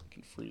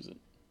can freeze it.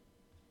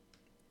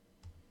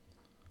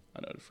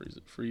 I know how to freeze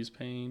it. Freeze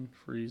pane,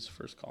 freeze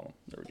first column.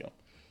 There we go.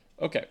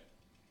 Okay.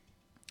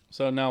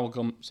 So now we'll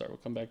come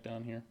back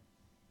down here.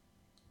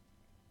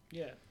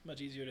 Yeah,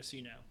 much easier to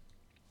see now.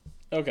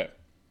 Okay.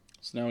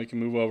 So now we can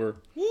move over.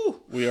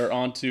 Woo! We are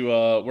on to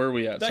where are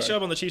we at? That showed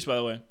up on the Chiefs, by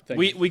the way. Thank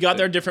we got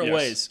there different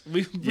ways.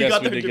 We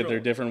did get there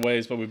different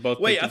ways, but we both.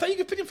 Wait, I thought you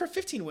could pick him for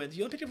 15 wins.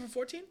 You only picked him for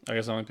 14? I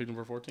guess I only picked him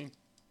for 14.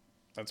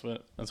 That's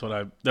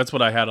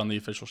what I had on the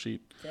official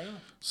sheet. Fair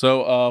enough.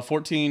 So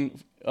 14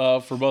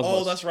 for both of us.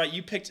 Oh, that's right.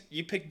 You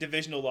picked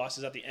divisional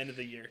losses at the end of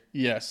the year.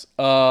 Yes.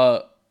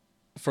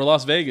 For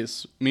Las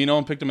Vegas, me and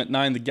Owen picked him at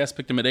 9. The guest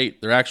picked him at 8.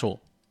 They're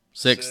actual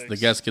 6. The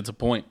guest gets a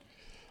point.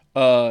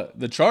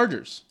 The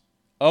Chargers.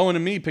 Owen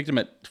and me picked him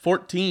at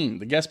 14.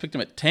 The guest picked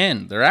him at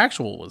 10. Their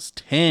actual was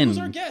 10. Who's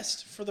our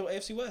guest for the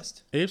AFC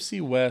West?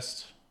 AFC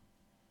West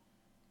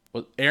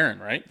was Aaron,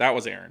 right? That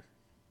was Aaron.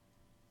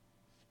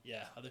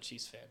 Yeah, other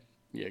Chiefs fan.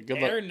 Yeah,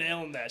 good luck. Aaron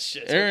nailing that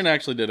shit. Aaron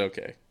actually did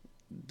okay.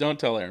 Don't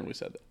tell Aaron we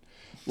said that.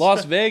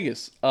 Las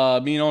Vegas.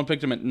 Me and Owen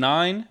picked him at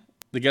 9.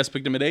 The guest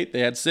picked him at 8. They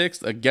had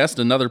 6. A guest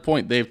another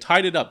point. They've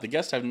tied it up. The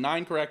guests have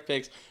 9 correct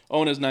picks.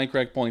 Owen has 9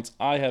 correct points.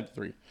 I have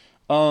 3.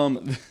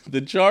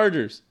 The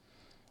Chargers.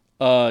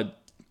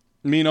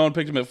 Me and Owen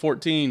picked him at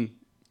 14.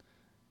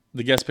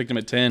 The guest picked him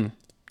at 10.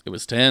 It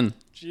was 10.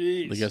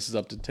 Jeez. The guest is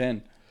up to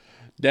 10.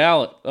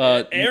 Dallas.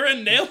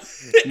 Aaron nailing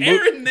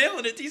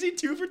it. Easy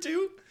 2 for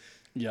 2.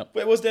 Yep.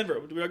 Wait, what's Denver?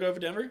 Did we all go for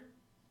Denver?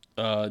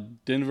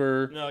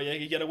 Denver. No, yeah,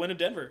 you got to win in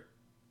Denver.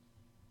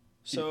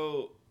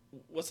 So,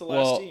 what's the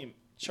last team?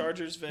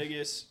 Chargers,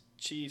 Vegas,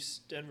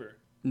 Chiefs, Denver.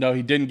 No,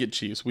 he didn't get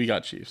Chiefs. We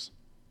got Chiefs.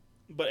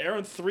 But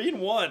Aaron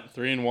 3-1.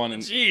 3-1 in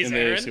the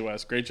Aaron. AFC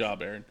West. Great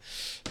job, Aaron.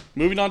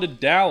 Moving on to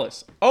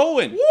Dallas.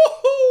 Owen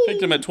Woohoo!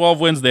 picked him at 12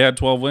 wins. They had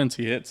 12 wins.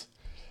 He hits.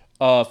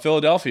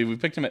 Philadelphia. We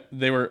picked him at.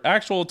 They were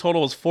actual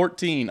total was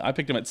 14. I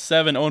picked him at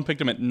 7. Owen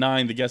picked him at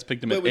 9. The guest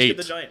picked him at 8. We skipped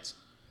the Giants.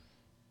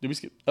 Did we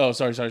skip? Oh,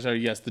 sorry.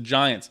 Yes, the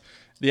Giants.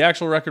 The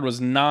actual record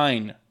was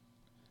 9.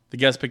 The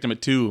guest picked him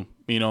at 2.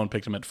 Me and Owen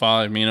picked him at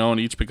 5. Me and Owen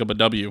each picked up a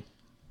W.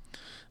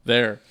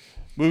 There.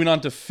 Moving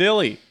on to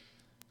Philly.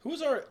 Who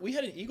was we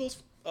had an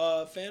Eagles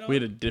fan on? We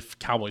had a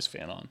Cowboys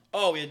fan on.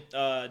 Oh, we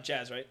had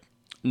Jazz, right?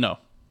 No.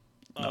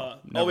 We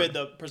had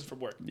the person from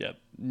work. Yeah.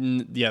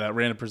 Yeah, that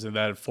random person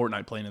that had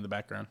Fortnite playing in the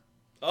background.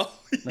 Oh,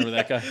 remember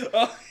that guy?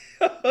 Oh,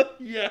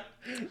 yeah.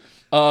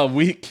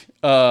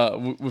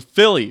 With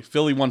Philly.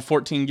 Philly won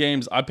 14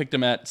 games. I picked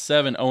him at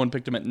 7. Owen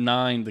picked him at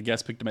 9. The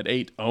guest picked him at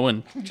 8.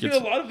 Owen Get a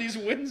lot of these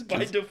wins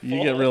by default.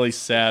 You get really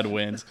sad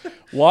wins.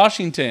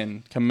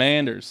 Washington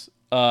Commanders.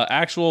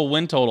 Actual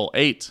win total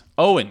 8.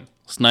 Owen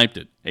sniped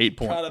it. 8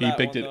 points. He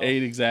picked it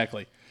 8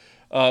 exactly.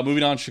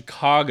 Moving on,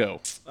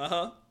 Chicago.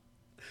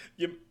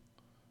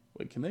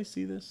 Wait, can they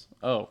see this?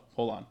 Oh,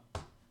 hold on.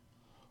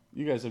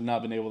 You guys have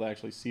not been able to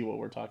actually see what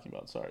we're talking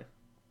about. Sorry.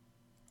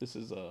 This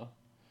is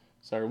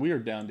sorry, we are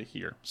down to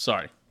here.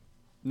 Sorry.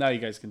 Now you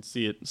guys can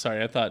see it.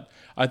 Sorry, I thought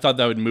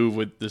that would move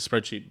with the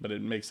spreadsheet, but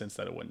it makes sense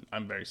that it wouldn't.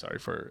 I'm very sorry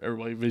for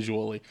everybody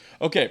visually.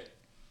 Okay.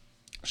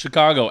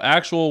 Chicago,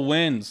 actual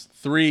wins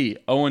 3.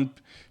 Owen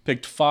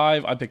picked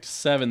 5. I picked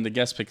 7. The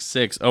guest picked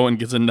 6. Owen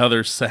gets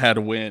another sad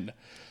win.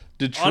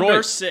 Detroit.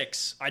 Under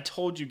 6. I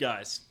told you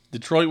guys.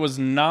 Detroit was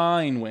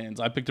 9 wins.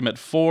 I picked them at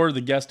 4.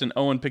 The guest and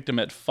Owen picked them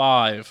at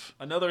 5.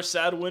 Another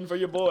sad win for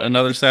your boy.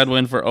 Another sad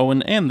win for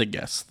Owen and the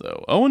guest,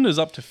 though. Owen is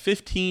up to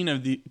 15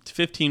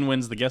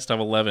 wins. The guest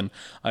have 11.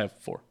 I have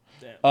 4.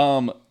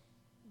 Damn.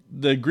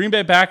 The Green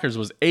Bay Packers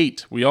was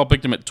 8. We all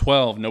picked them at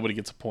 12. Nobody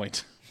gets a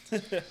point.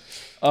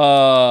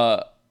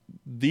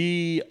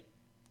 The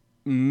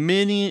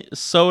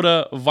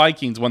Minnesota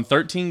Vikings won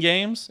 13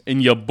 games,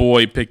 and your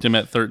boy picked him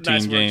at 13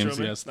 Nice work, games.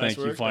 Truman. Yes, Nice thank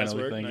you. work, Finally,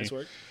 nice work, thank nice you.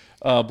 work.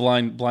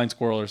 Blind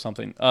squirrel or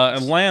something.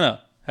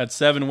 Atlanta had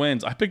 7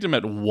 wins. I picked him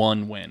at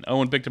 1 win.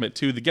 Owen picked him at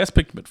 2. The guest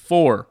picked him at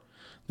 4.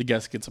 The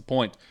guest gets a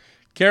point.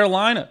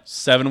 Carolina,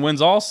 7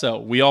 wins also.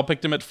 We all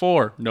picked him at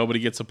 4. Nobody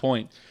gets a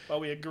point. Well,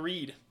 we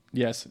agreed.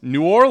 Yes.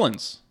 New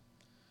Orleans.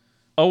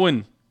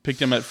 Owen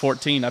picked him at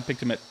 14. I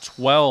picked him at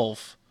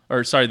 12.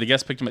 Or, sorry, the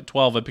guest picked him at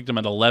 12. I picked him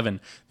at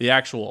 11. The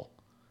actual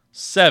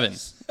 7.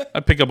 I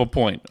pick up a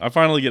point. I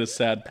finally get a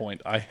sad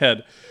point.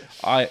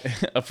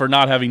 For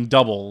not having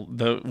double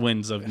the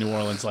wins of New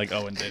Orleans like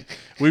Owen did.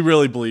 We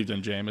really believed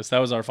in Jameis. That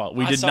was our fault.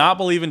 We did not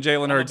believe in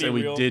Jalen Hurts, and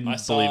we didn't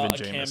believe in Jameis. I saw a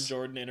Cam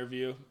Jordan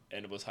interview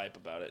and was hype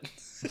about it.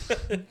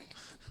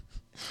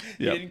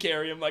 He Yep. didn't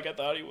carry him like I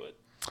thought he would.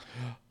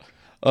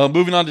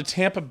 Moving on to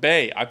Tampa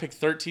Bay. I picked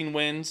 13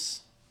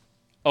 wins.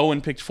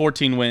 Owen picked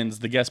 14 wins.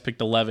 The guest picked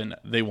 11.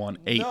 They won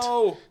 8.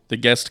 No. The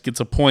guest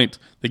gets a point.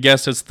 The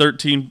guest has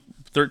 13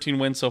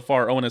 wins so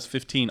far. Owen has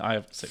 15. I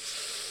have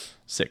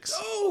 6.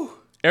 No.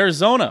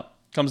 Arizona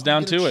comes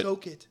down to it.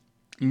 Choke it.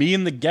 Me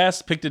and the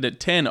guest picked it at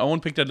 10.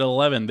 Owen picked it at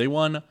 11. They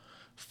won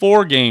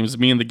 4 games.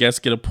 Me and the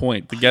guest get a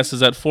point. The guest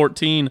is at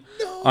 14.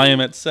 No. I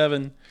am at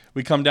 7.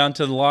 We come down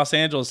to the Los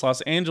Angeles.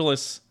 Los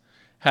Angeles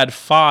had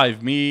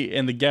 5. Me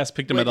and the guest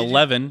picked them at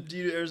 11. Do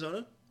you do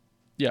Arizona?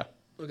 Yeah.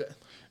 Okay.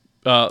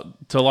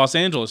 To Los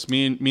Angeles.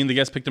 Me and the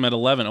guest picked them at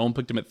 11. Owen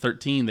picked them at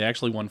 13. They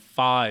actually won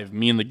 5.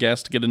 Me and the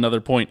guest get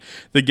another point.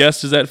 The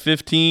guest is at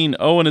 15.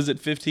 Owen is at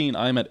 15.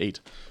 I'm at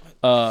 8.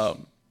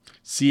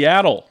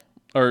 Seattle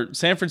or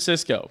San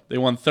Francisco. They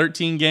won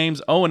 13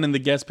 games. Owen and the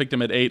guest picked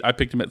them at 8. I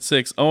picked them at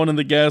 6. Owen and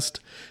the guest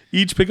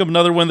each pick up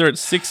another one. They're at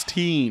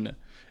 16.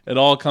 It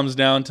all comes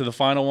down to the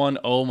final one.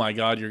 Oh my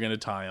God, you're gonna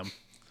tie them.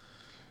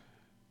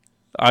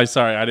 I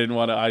didn't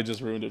want to. I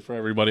just ruined it for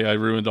everybody. I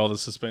ruined all the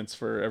suspense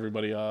for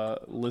everybody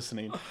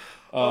listening.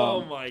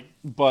 Oh my!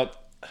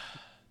 But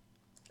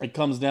it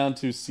comes down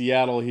to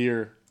Seattle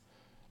here.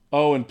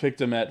 Owen picked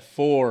him at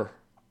 4.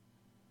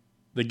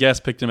 The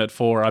guest picked him at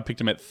 4. I picked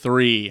him at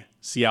 3.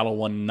 Seattle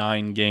won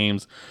 9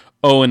 games.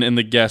 Owen and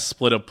the guest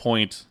split a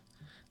point.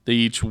 They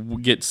each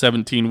get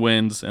 17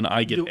 wins, and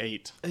I get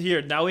 8.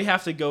 Here, now we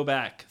have to go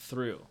back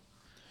through.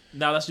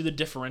 Now let's do the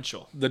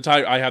differential.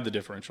 I have the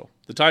differential.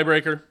 The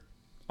tiebreaker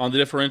on the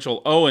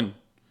differential. Owen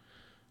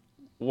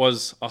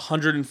was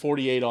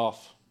 148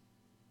 off.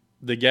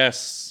 The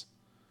guests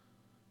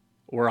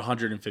were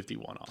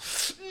 151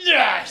 off.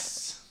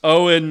 Yes!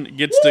 Owen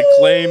gets to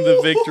claim the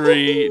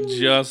victory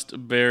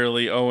just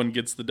barely. Owen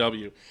gets the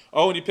W.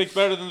 Owen, you picked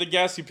better than the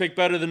guests. You picked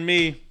better than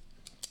me.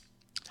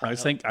 I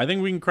think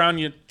we can crown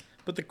you.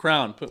 Put the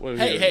crown.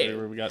 Hey!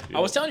 I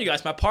was telling you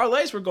guys, my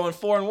parlays were going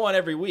 4-1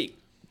 every week,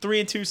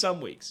 3-2 some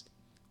weeks,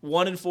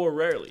 1-4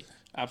 rarely.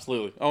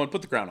 Absolutely. Owen,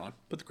 put the crown on.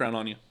 Put the crown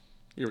on you.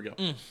 Here we go.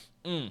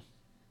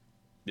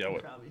 Yeah.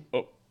 What?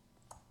 Oh,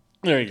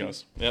 there he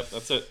goes. Yep,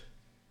 that's it.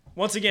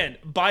 Once again,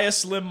 by a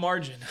slim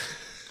margin.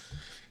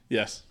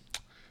 Yes.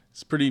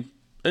 It's pretty.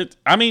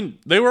 I mean,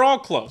 they were all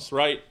close,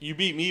 right? You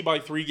beat me by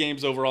 3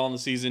 games overall in the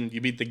season. You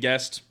beat the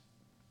guest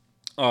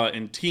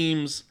in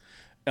teams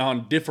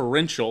on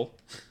differential.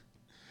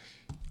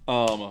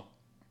 So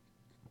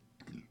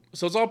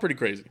it's all pretty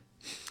crazy.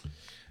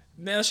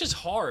 Man, that's just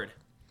hard.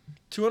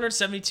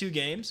 272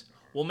 games.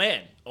 Well,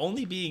 man,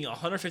 only being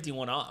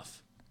 151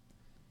 off.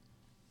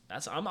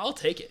 I'll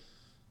take it.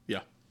 Yeah.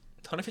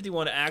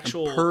 151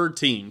 actual per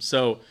team.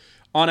 So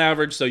on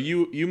average, so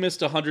you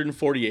missed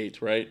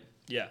 148, right?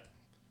 Yeah.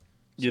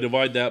 You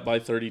divide that by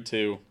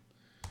 32.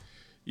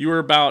 You were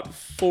about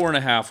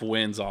 4.5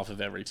 wins off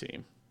of every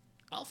team.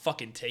 I'll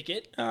fucking take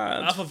it.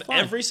 Off of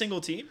every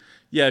single team?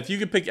 Yeah, if you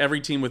could pick every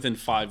team within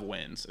 5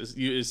 wins, is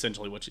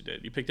essentially what you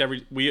did. You picked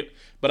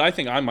but I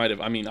think I might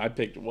have. I mean, I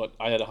picked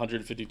I had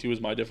 152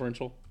 as my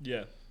differential.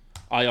 Yeah.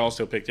 I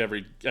also picked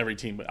every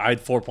team. I had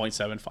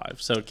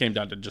 4.75, so it came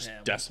down to just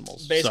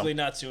decimals. Basically,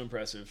 not too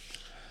impressive.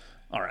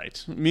 All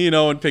right, me and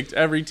Owen picked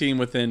every team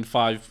within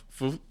 5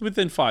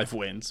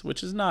 wins,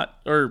 which is not,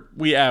 or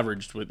we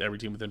averaged with every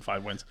team within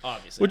 5 wins,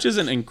 obviously, which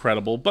isn't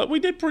incredible, but we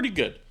did pretty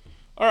good.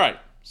 All right,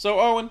 so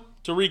Owen,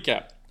 to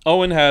recap,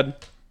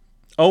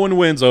 Owen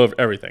wins over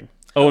everything.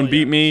 Owen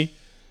beat me.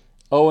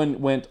 Owen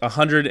went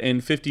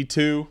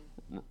 152.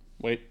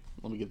 Wait,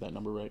 let me get that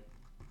number right.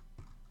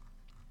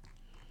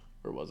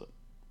 Where was it?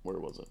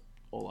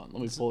 Hold on,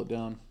 let me pull it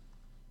down.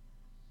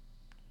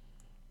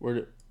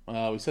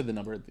 We said the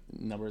number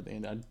at the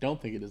end. I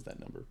don't think it is that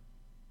number.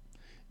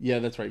 Yeah,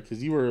 that's right,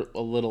 because you were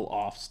a little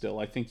off still.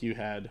 I think you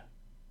had.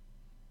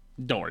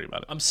 Don't worry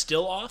about it. I'm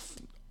still off?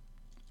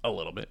 A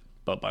little bit,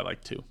 but by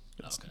like 2.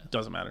 Okay.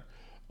 Doesn't matter.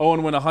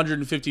 Owen went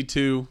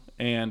 152,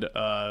 and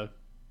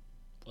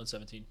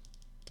 117.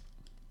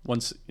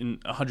 Once in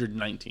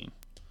 119.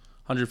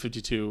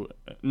 152.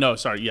 No,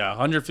 sorry. Yeah,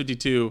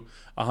 152,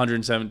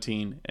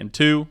 117, and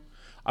 2.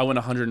 I went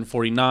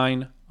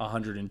 149,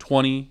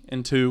 120,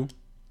 and 2.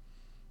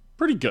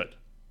 Pretty good.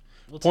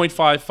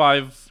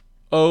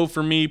 0.550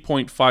 for me,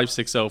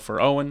 0.560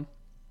 for Owen.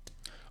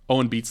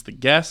 Owen beats the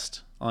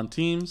guest on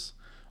teams.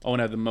 Owen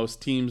had the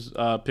most teams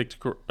picked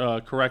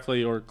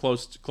correctly or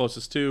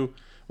closest to.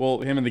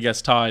 Well, him and the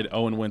guest tied.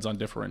 Owen wins on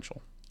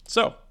differential.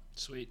 So,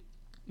 Sweet.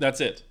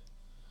 that's it.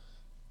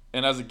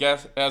 And as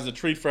a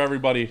treat for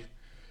everybody,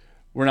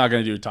 we're not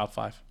going to do a top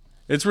 5.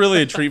 It's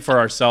really a treat for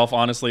ourselves,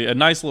 honestly. A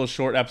nice little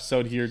short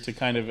episode here to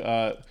kind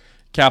of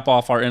cap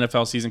off our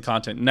NFL season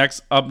content.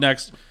 Next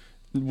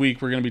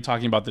week, we're going to be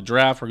talking about the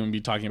draft. We're going to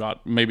be talking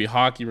about maybe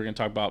hockey. We're going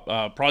to talk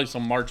about probably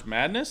some March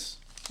Madness.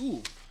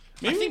 Ooh.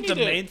 I think the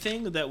main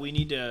thing that we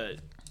need to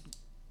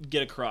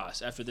get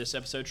across after this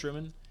episode,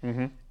 Truman,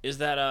 is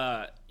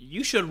that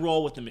you should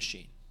roll with the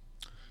machine.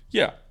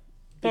 Yeah.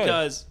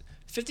 Because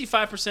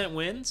 55%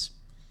 wins,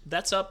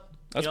 that's up,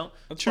 that's 2 or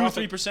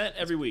 3%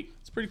 every week.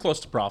 It's pretty close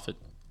to profit.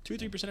 2 or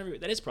 3% every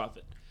week. That is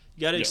profit.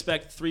 You got to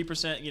expect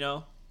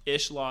 3%,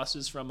 ish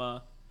losses from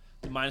the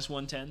minus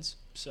 110s.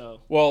 So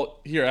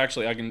well, here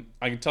actually I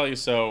can tell you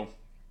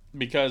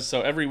because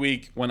every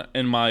week when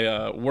in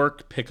my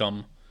work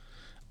pick'em,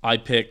 I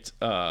picked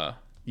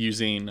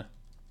using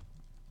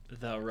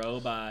the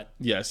robot.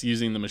 Yes,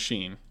 using the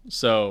machine.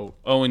 So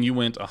Owen, you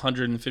went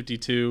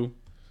 152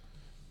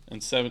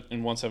 and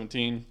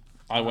 117.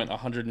 I went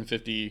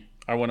 150.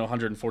 I went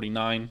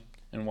 149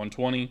 and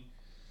 120.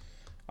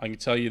 I can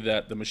tell you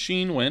that the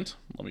machine went.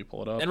 Let me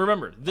pull it up. And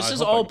remember, this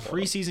is all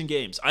preseason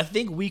games. I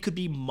think we could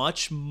be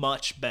much,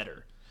 much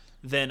better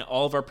than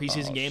all of our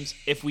preseason games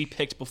if we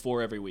picked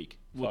before every week.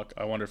 Fuck,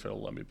 I wonder if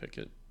it'll let me pick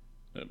it.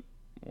 I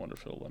wonder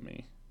if it'll let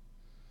me.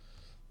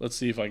 Let's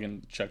see if I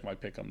can check my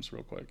pick'ems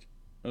real quick.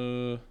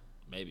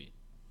 Maybe.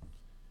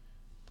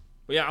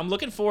 But yeah, I'm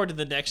looking forward to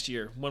the next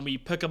year when we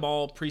pick them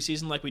all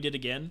preseason like we did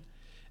again,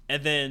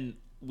 and then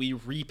we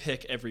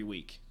re-pick every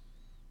week.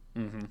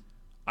 Mm-hmm.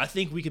 I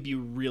think we could be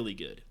really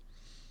good.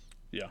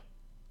 Yeah.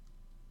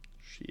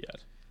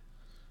 Shit.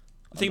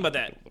 Think about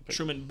that,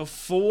 Truman.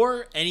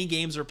 Before any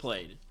games are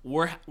played,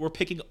 we're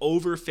picking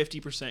over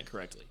 50%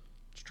 correctly.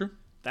 It's true.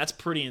 That's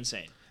pretty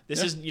insane.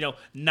 This is,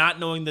 not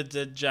knowing that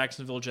the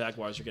Jacksonville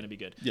Jaguars are going to be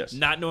good. Yes.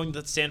 Not knowing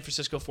that the San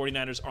Francisco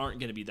 49ers aren't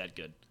going to be that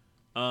good.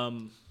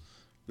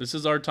 This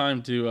is our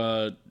time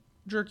to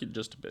jerk it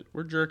just a bit.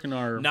 We're jerking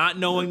our... Not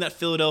knowing that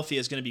Philadelphia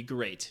is going to be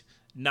great.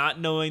 Not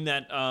knowing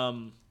that,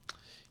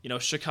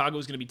 Chicago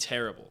is going to be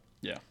terrible.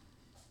 Yeah.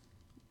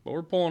 But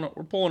we're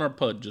pulling our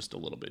pud just a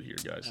little bit here,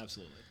 guys.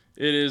 Absolutely.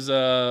 It is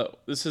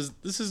this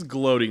is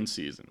gloating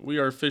season. We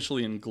are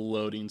officially in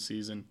gloating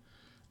season.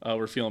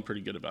 We're feeling pretty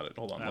good about it.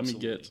 Hold on.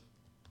 Absolutely. Let me get...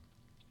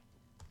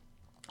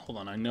 Hold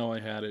on, I know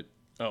I had it.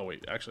 Oh,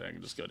 wait, actually, I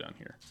can just go down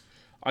here.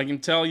 I can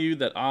tell you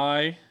that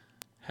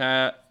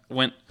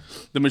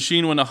the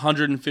machine went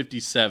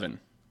 157.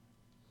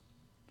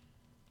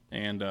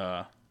 And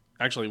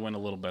actually went a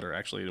little better.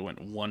 Actually, it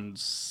went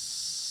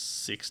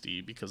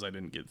 160 because I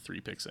didn't get 3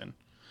 picks in.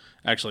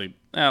 Actually,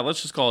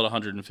 let's just call it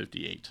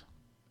 158.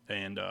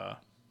 And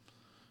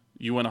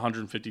you went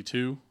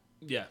 152.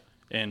 Yeah.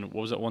 And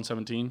what was that,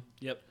 117?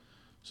 Yep.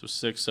 So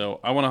 6.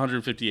 So I won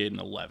 158 and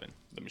 11.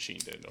 The machine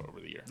did over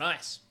the year.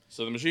 Nice.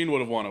 So the machine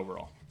would have won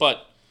overall.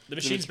 But the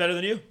machine's better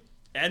than you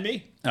and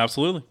me.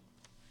 Absolutely.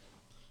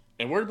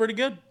 And we're pretty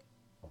good.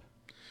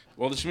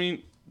 Well,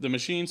 the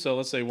machine, so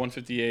let's say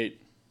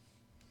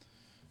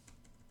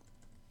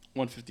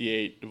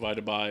 158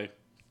 divided by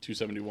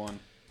 271.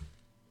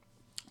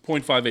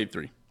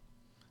 0.583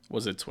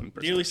 was its win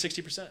percent. Nearly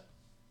 60%.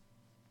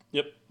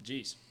 Yep.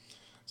 Jeez.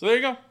 So there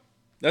you go.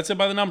 That's it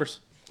by the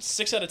numbers.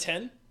 6 out of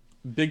 10?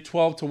 Big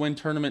 12 to win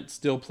tournament,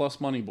 still plus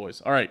money,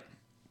 boys. All right.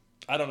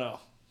 I don't know.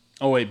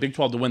 Oh, wait, Big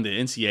 12 to win the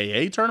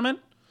NCAA tournament?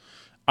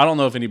 I don't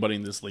know if anybody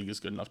in this league is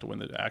good enough to win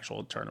the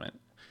actual tournament.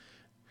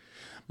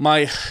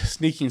 My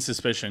sneaking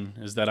suspicion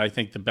is that I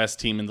think the best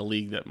team in the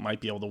league that might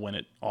be able to win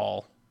it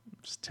all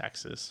is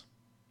Texas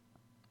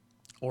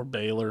or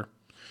Baylor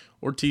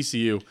or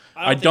TCU.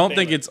 I don't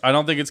think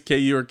it's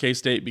KU or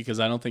K-State because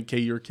I don't think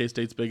KU or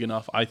K-State's big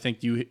enough. I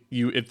think you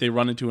if they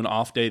run into an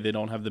off day, they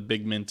don't have the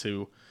big men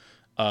to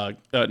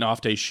an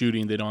off day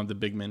shooting. They don't have the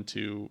big men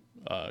to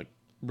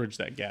bridge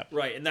that gap.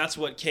 Right, and that's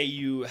what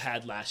KU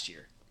had last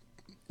year.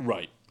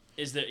 Right.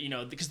 Is that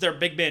because their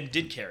big man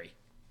did carry.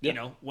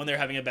 Yeah. When they're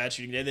having a bad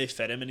shooting day, they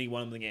fed him and he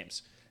won the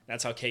games.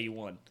 That's how KU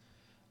won.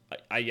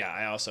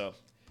 I also.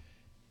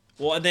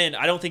 Well, and then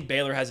I don't think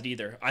Baylor has it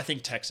either. I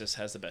think Texas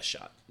has the best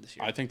shot this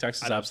year. I think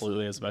Texas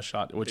absolutely has the best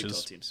shot, which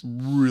is teams.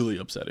 really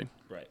upsetting.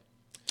 Right.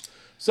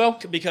 So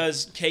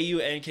because KU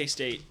and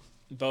K-State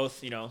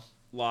both,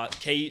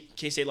 lost.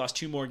 K-State lost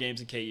 2 more games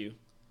than KU,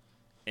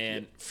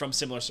 and from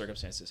similar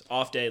circumstances.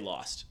 Off day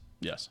lost.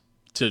 Yes.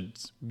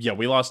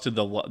 We lost to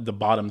the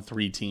bottom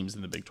 3 teams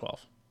in the Big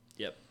 12.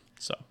 Yep.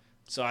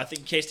 So I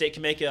think K-State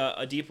can make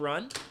a deep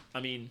run.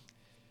 I mean,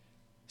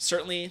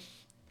 certainly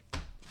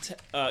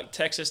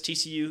Texas,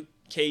 TCU,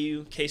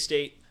 KU,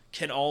 K-State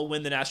can all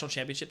win the national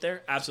championship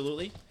there.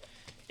 Absolutely.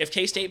 If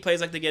K-State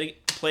plays like they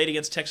played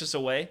against Texas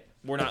away,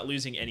 we're not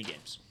losing any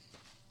games.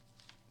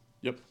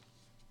 Yep.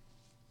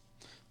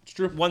 It's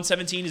true.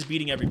 117 is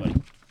beating everybody.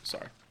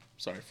 Sorry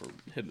for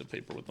hitting the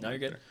paper with the No,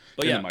 mic you're good. there.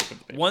 But Hitting yeah, the mic with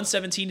the paper.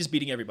 117 is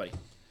beating everybody.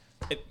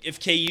 If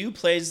KU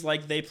plays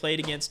like they played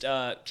against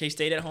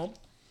K-State at home,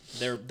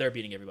 they're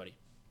beating everybody.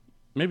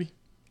 Maybe.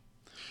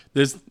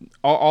 There's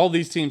all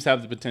these teams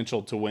have the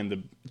potential to win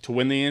the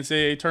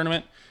NCAA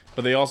tournament,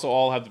 but they also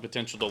all have the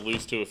potential to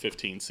lose to a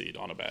 15 seed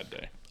on a bad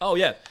day. Oh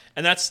yeah,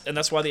 and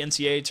that's why the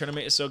NCAA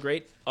tournament is so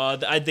great.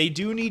 They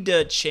do need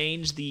to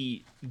change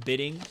the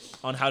bidding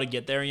on how to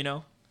get there. You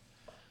know,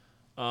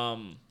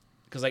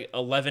 because like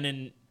 11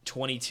 and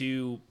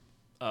 22,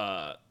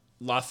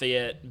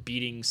 Lafayette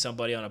beating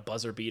somebody on a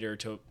buzzer beater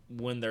to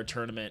win their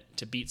tournament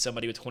to beat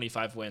somebody with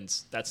 25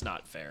 wins. That's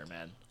not fair,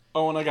 man.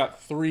 Oh, and I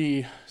got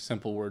 3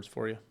 simple words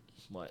for you.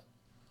 What?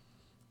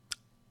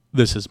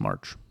 This is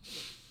March.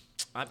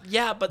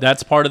 Yeah, but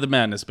That's part of the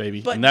madness,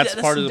 baby. But And that's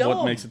that's part of what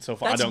dumb. makes it so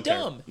fun. That's I don't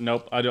dumb. care.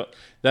 Nope, I don't.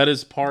 That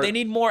is part. they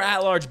need more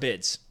at-large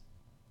bids.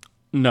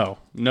 No.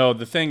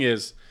 The thing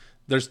is,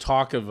 there's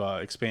talk of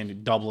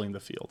expanding, doubling the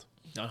field.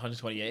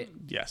 128.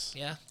 Yes.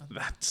 Yeah.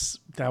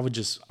 That would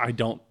just. I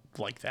don't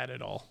like that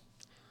at all.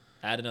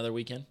 Add another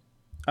weekend.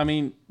 I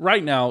mean,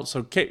 right now,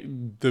 so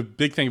the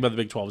big thing about the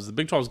Big 12 is the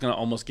Big 12 is going to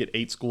almost get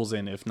 8 schools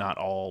in, if not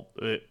all.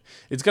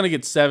 It's going to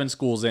get 7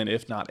 schools in,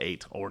 if not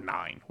 8 or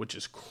 9, which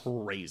is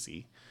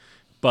crazy.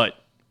 But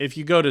if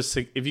you go to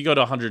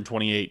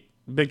 128,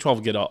 Big 12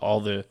 will get all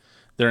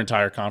their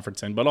entire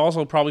conference in, but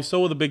also probably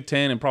so will the Big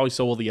 10 and probably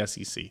so will the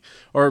SEC,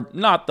 or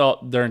not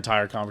their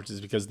entire conferences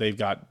because they've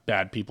got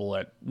bad people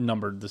at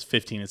numbered this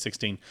 15 and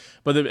 16.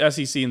 But the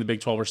SEC and the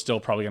Big 12 are still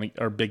probably going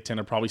to, or Big 10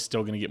 are probably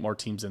still going to get more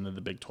teams in than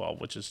the Big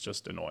 12, which is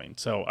just annoying.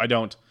 So I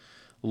don't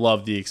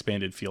love the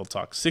expanded field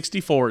talk.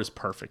 64 is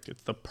perfect.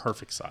 It's the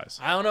perfect size.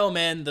 I don't know,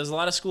 man. There's a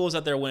lot of schools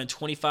out there winning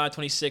 25,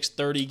 26,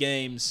 30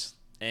 games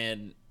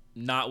and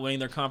not winning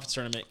their conference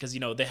tournament because,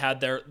 they had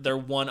their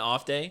one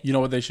off day. You know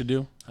what they should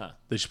do? Huh.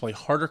 They should play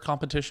harder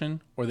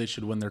competition, or they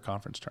should win their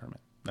conference tournament.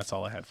 That's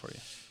all I had for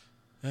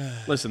you.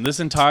 Listen, this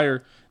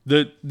entire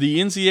the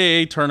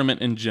NCAA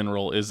tournament in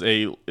general is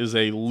a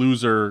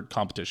loser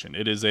competition.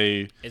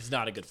 It's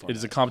not a good format. It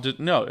is a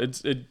competition. No,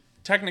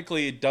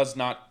 technically it does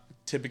not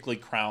typically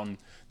crown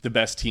the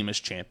best team as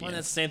champion. Well,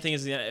 that's the same thing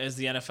as the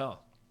NFL.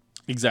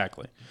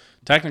 Exactly.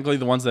 Technically,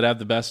 the ones that have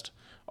the best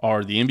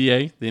are the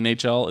NBA, the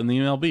NHL, and the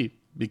MLB.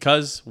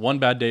 Because one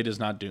bad day does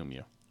not doom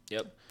you.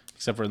 Yep.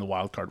 Except for in the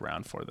wild card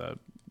round for the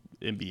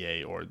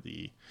NBA or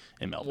the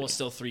MLB. Well,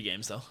 still 3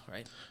 games though,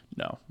 right?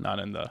 No, not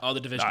in the. Oh, the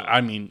divisional.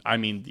 I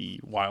mean the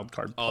wild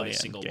card play the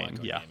single game. wild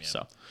card Yeah. game, yeah.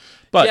 So,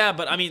 but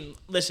I mean,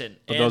 listen.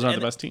 But those aren't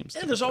the best teams,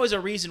 And there's always a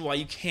reason why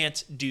you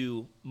can't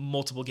do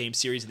multiple game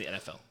series in the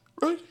NFL.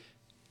 right,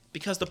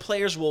 Because the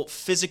players will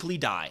physically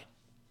die.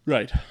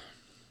 right,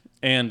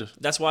 and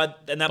That's why,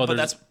 and that, But but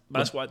there's-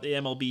 that's why the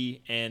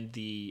MLB and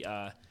the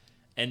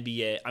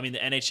NBA, I mean the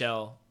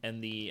NHL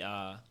and the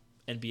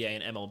NBA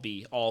and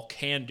MLB all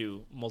can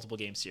do multiple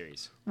game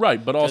series.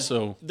 right, but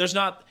also There's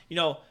not,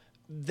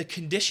 the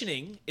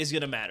conditioning is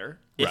going to matter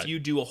if Right. you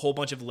do a whole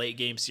bunch of late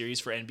game series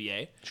for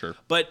NBA. Sure.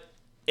 But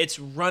it's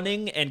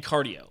running and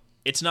cardio.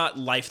 It's not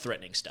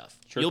life-threatening stuff.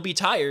 Sure. You'll be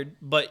tired,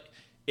 but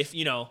if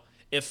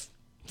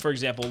for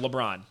example,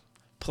 LeBron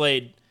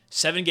played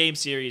 7 game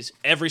series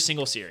every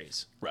single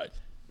series, right,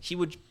 he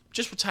would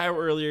just retire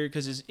earlier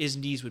because his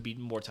knees would be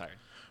more tired.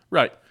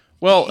 right.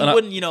 Well, He and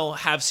wouldn't,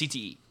 have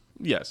CTE.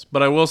 yes,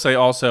 but I will say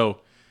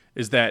also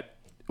is that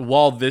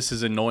while this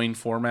is an annoying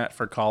format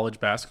for college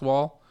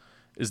basketball,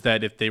 is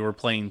that if they were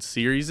playing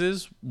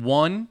series,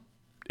 one,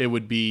 it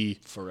would be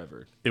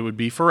Forever. It would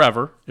be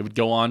forever. It would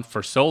go on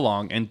for so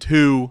long, and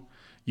 2,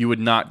 you would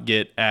not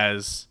get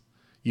as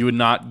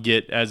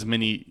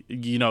many.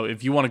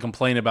 If you want to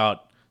complain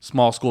about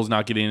small schools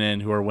not getting in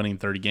who are winning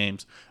 30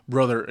 games,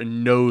 brother,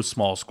 no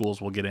small schools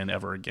will get in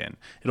ever again.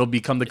 It'll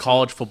become the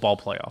college football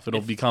playoff.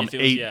 It'll become if it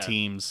was- 8 yeah.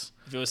 teams.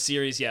 If it was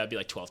series, it'd be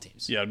like 12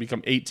 teams. Yeah, it'd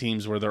become 8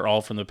 teams where they're all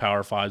from the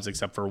Power Fives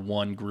except for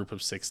one group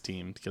of 6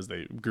 team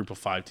group of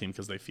 5 team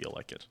because they feel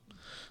like it.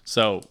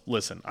 So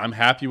listen, I'm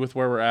happy with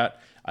where we're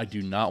at.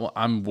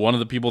 I'm one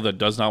of the people that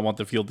does not want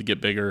the field to get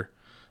bigger.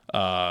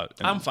 And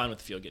I'm fine with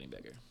the field getting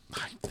bigger.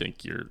 I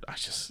think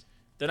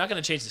They're not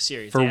going to change the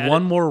series. for They added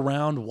one more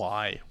round.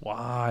 Why?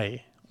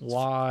 money.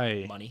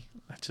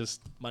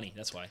 Money.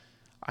 That's why.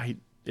 It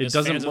Because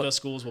doesn't. fans of those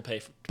schools will pay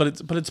for. But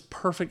it's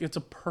perfect. It's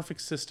a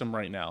perfect system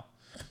right now.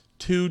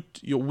 2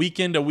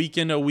 weekend, a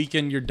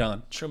weekend. You're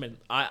done. Truman,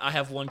 I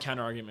have one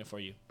counter argument for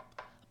you.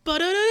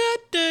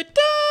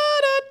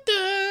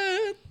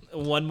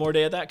 One more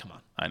day of that. Come on,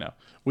 I know.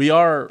 We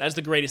are. that's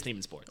the greatest theme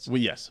in sports.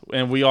 Yes,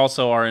 and we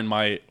also are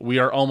we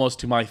are almost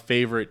to my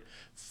favorite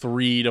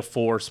 3 to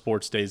 4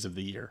 sports days of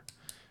the year.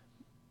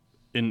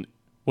 And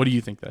what do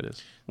you think that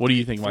is? What do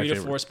you think my 3 to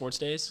favorite? 4 sports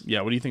days. Yeah,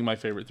 what do you think my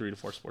favorite 3 to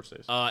 4 sports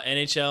days?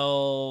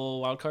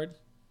 NHL wild card.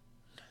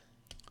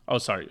 Oh,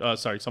 sorry.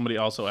 Somebody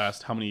also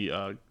asked how many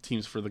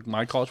teams for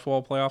my college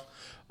football playoff.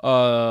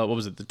 What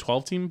was it? The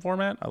 12-team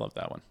format? I love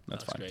that one.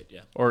 That's fine. Great,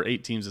 yeah. Or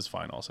 8 teams is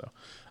fine also.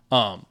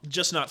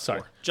 Just not 4.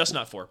 Sorry. Just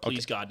not 4.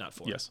 Please, God, not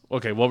 4. Yes.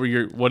 Okay. What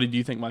did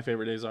you think my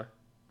favorite days are?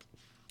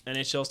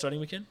 NHL starting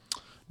weekend?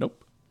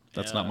 Nope.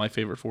 That's not my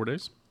favorite 4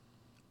 days.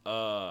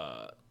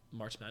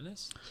 March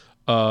Madness?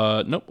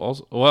 Nope.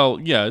 Also, well,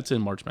 yeah, it's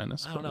in March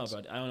Madness. I don't know,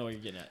 bud. I don't know what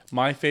you're getting at.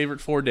 My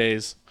favorite 4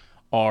 days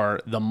are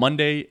the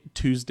Monday,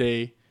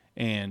 Tuesday,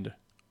 and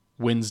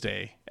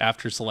Wednesday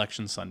after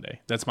Selection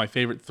Sunday. That's my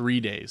favorite 3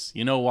 days.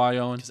 You know why,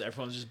 Owen? Because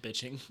everyone's just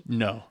bitching.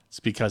 No, it's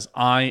because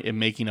I am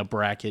making a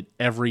bracket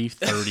every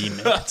 30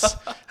 minutes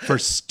for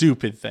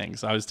stupid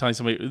things. I was telling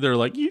somebody, they're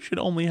like, you should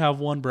only have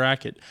one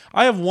bracket.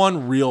 I have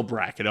one real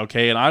bracket,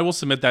 okay? And I will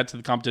submit that to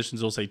the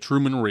competitions. It'll say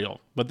Truman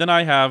Real. But then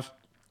I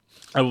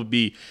will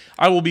be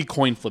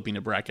coin flipping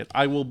a bracket.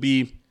 I will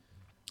be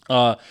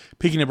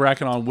picking a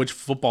bracket on which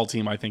football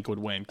team I think would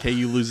win.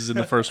 KU loses in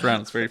the first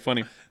round. It's very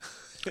funny.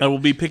 I will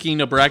be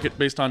picking a bracket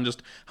based on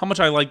just how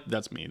much I like.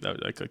 That's me.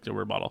 I clicked the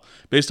word bottle.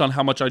 Based on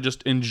how much I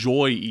just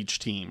enjoy each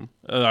team.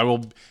 I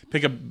will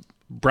pick a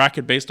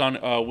bracket based on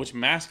which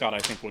mascot I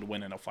think would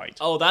win in a fight.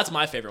 Oh, that's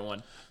my favorite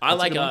one. I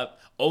like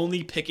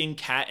only picking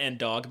cat and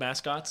dog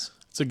mascots.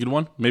 It's a good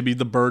one. Maybe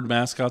the bird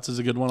mascots is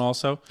a good one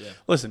also. Yeah.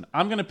 Listen,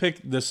 I'm going to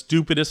pick the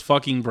stupidest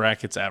fucking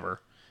brackets ever.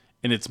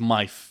 And it's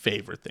my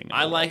favorite thing.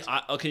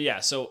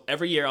 So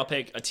every year I'll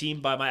pick a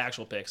team by my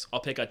actual picks. I'll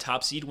pick a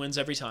top seed wins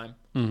every time.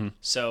 Mm-hmm.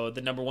 So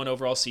the number 1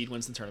 overall seed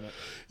wins the tournament.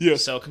 Yeah.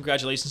 So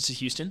congratulations to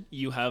Houston.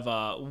 You have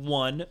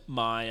won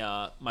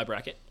my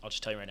bracket. I'll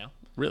just tell you right now.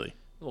 Really?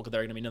 Well, because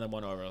they're going to be another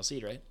 1 overall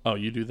seed, right? Oh,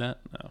 you do that?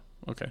 No.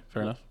 Okay,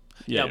 fair enough.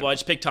 Yeah, well, I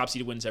just pick top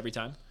seed wins every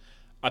time.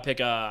 I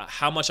pick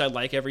how much I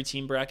like every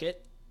team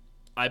bracket.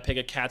 I pick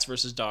a cats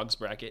versus dogs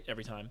bracket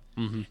every time,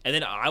 and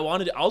then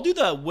I'll do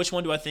the which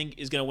one do I think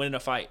is going to win in a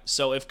fight.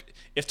 So if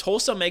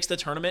Tulsa makes the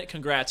tournament,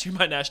 congrats, you're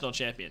my national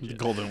champion. The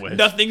Golden Wave.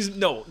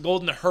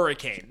 Golden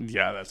Hurricane.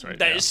 Yeah, that's right.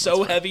 That is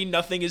so heavy,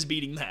 nothing is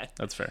beating that.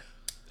 That's fair.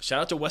 Shout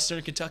out to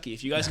Western Kentucky.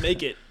 If you guys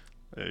make it,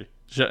 Hey,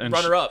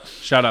 runner up.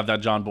 Shout out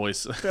that John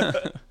Boyce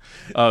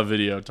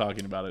video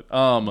talking about it.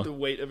 The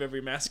weight of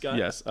every mascot.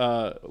 Yes.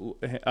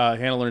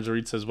 Hannah Learns to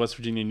Read says West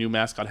Virginia new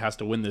mascot has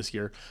to win this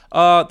year.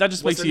 That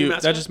just makes you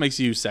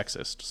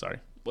sexist. Sorry.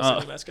 What's the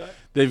new mascot?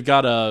 They've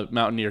got a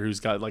mountaineer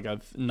who's got like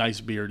a nice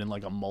beard and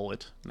like a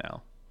mullet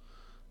now.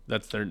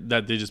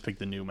 They just picked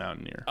the new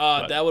mountaineer.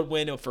 That would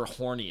win for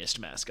horniest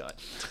mascot.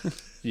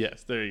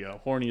 Yes, there you go.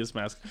 Horniest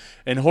mascot.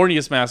 And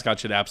horniest mascot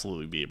should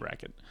absolutely be a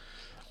bracket.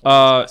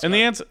 And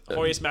the answer,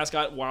 horniest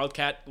mascot,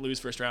 Wildcat, lose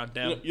first round.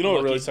 Down. You know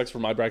what really sucks for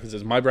my brackets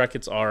is my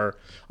brackets are,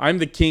 I'm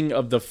the king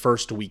of the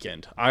first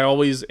weekend. I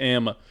always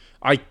am.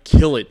 I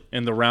kill it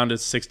in the round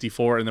of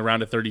 64 and the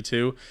round of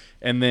 32,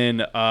 and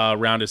then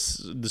round of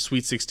the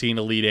Sweet 16,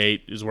 Elite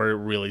 8 is where it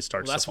really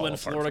starts. Well, that's to fall when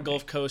apart Florida for me.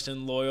 Gulf Coast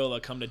and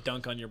Loyola come to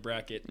dunk on your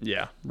bracket.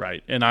 Yeah,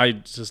 right. And I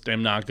just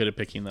am not good at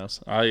picking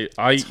those.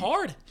 It's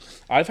hard.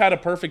 I've had a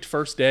perfect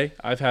first day.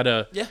 I've had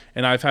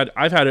and I've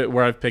had it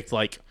where I've picked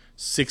like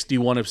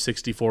 61 of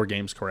 64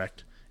 games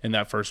correct in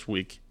that first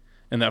week,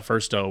 in that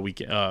first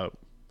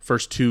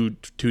first two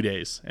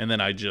days, and then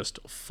I just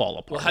fall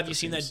apart. Well, have you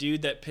seen that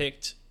dude that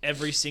picked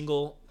every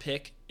single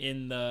pick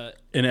in the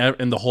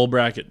whole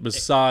bracket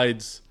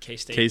besides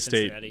K-State,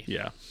 Cincinnati?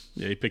 Yeah,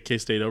 he picked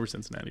K-State over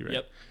Cincinnati, right?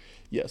 Yep.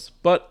 Yes,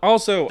 but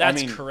also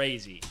that's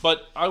crazy.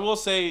 But I will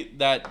say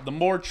that the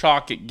more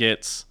chalk it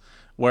gets,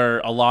 where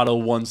a lot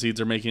of 1 seeds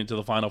are making it to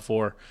the Final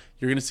Four,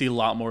 you're going to see a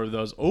lot more of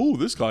those. Oh,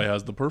 this guy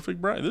has the perfect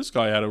bracket. This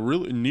guy had a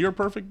really near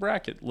perfect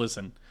bracket.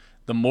 Listen,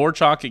 the more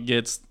chalk it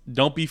gets,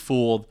 don't be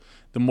fooled.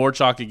 The more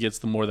chalk it gets,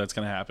 the more that's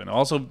going to happen.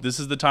 Also, this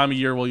is the time of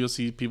year where you'll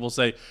see people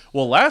say,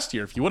 well, last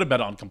year, if you would have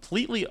bet on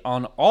completely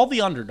on all the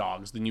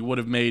underdogs, then you would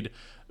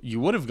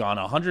have gone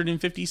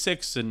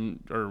 156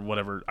 or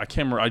whatever. I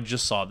can't remember. I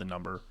just saw the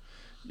number.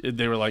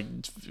 They were like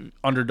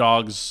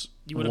underdogs.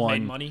 You would have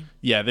made money?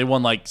 Yeah, they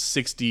won like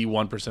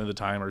 61% of the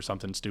time or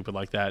something stupid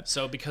like that.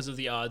 So because of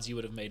the odds, you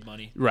would have made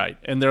money. Right.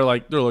 And they're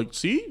like,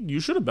 see,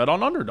 you should have bet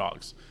on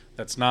underdogs.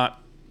 That's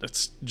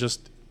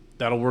just,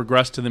 that'll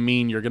regress to the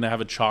mean. You're going to have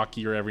a chalk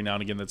year every now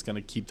and again that's going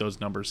to keep those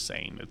numbers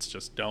sane. It's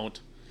just don't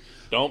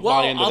buy into that.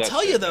 Well, I'll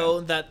tell you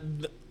though that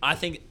I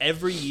think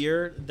every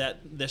year that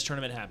this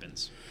tournament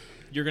happens,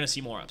 you're going to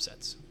see more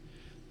upsets.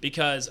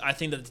 Because I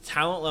think that the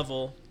talent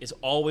level is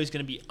always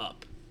going to be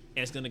up.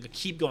 And it's going to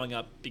keep going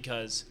up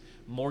because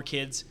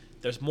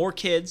there's more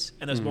kids,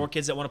 and there's more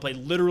kids that want to play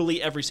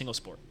literally every single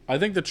sport. I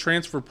think the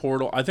transfer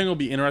portal, I think it'll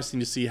be interesting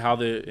to see how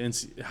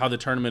the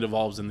tournament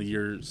evolves in the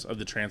years of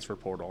the transfer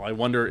portal. I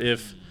wonder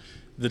if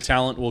the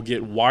talent will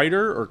get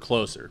wider or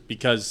closer,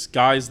 because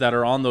guys that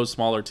are on those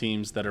smaller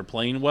teams that are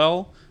playing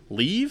well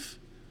leave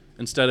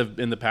instead of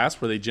in the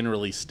past where they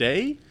generally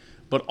stay,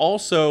 but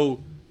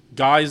also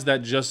guys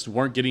that just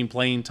weren't getting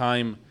playing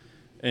time,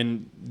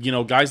 and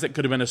guys that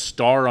could have been a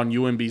star on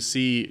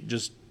UMBC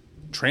just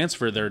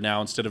transfer there now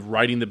instead of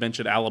riding the bench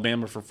at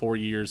Alabama for 4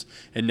 years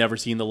and never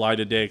seeing the light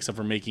of day except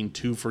for making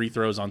 2 free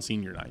throws on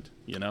senior night.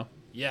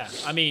 Yeah,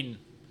 I mean,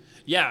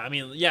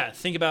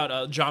 think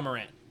about Ja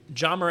Morant.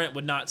 John Morant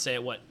would not say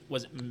what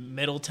was it,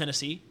 Middle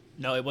Tennessee?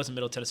 No, it wasn't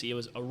Middle Tennessee. It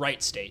was a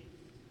Wright State,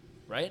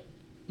 right?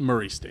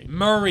 Murray State.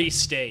 Murray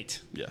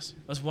State. Yes.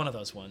 It was one of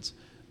those ones.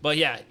 But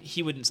yeah,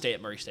 he wouldn't stay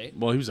at Murray State.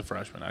 Well, he was a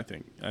freshman, I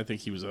think. I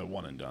think he was a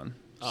one and done.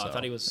 Oh, I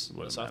thought he was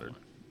a sophomore.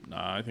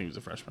 Nah, I think he was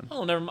a freshman.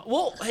 Oh, never mind.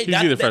 Well, hey, He's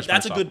either freshman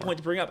that's or a good sophomore. point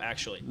to bring up,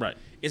 actually. Right.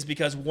 Is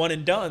because one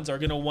and dones are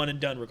going to one and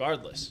done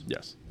regardless.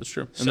 Yes, that's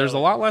true. And So- there's a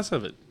lot less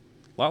of it.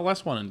 A lot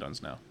less one and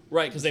dones now.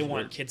 Right, because they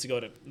want kids to go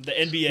to the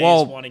NBA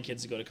Well, is wanting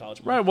kids to go to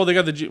college. Right. Well, they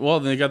got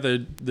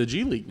the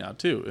G League now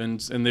too, and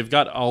they've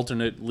got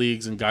alternate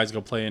leagues and guys go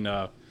play in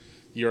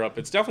Europe.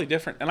 It's definitely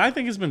different, and I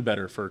think it's been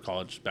better for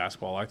college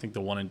basketball. I think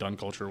the one and done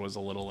culture was a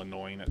little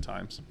annoying at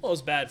times. Well,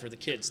 it's bad for the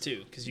kids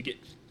too, because you get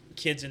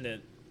kids in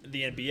the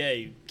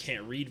NBA who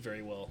can't read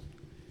very well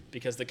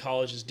because the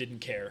colleges didn't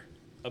care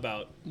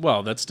about.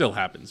 Well, that still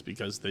happens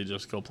because they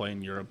just go play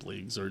in Europe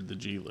leagues or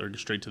or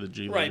straight to the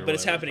G League. Right, or but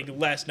it's whatever. happening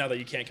less now that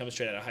you can't come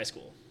straight out of high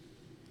school.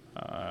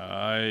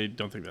 I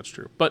don't think that's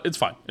true, but it's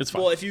fine. It's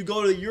fine. Well, if you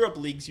go to the Europe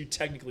leagues, you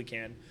technically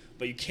can,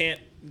 but you can't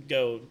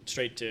go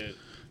straight to.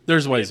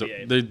 There's ways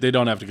NBA. they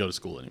don't have to go to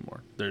school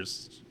anymore.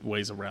 There's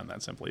ways around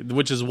that simply,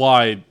 which is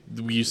why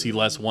you see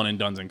less one and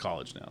dones in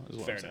college now. Is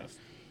what Fair I'm saying.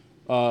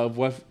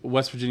 enough.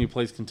 West Virginia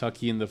plays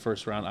Kentucky in the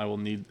first round. I will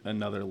need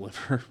another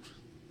liver.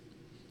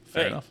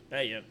 Fair enough.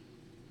 Hey, yeah.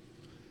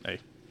 Hey,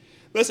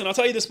 Listen, I'll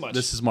tell you this much.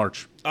 this is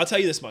March. I'll tell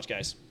you this much,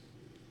 guys.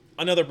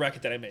 Another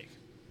bracket that I make.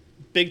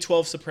 Big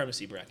 12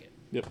 supremacy bracket.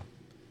 Yep.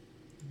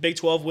 Big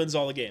 12 wins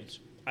all the games.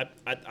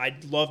 I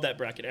love that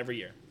bracket every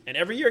year. And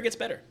every year it gets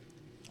better.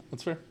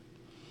 That's fair.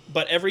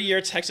 But every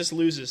year Texas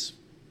loses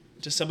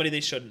to somebody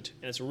they shouldn't.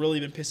 And it's really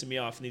been pissing me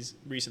off in these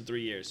recent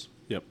 3 years.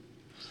 Yep.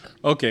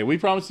 Okay, we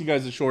promised you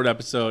guys a short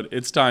episode.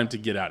 It's time to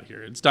get out of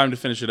here. It's time to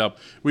finish it up.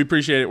 We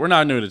appreciate it. We're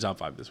not doing a top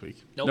 5 this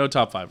week. Nope. No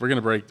top 5. We're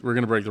gonna break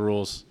the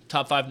rules.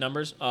 Top 5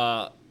 numbers.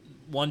 1,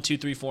 2,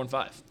 3, 4, and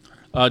 5.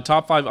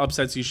 Top 5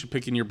 upsets you should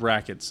pick in your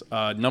brackets.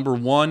 Number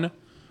 1,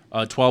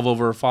 12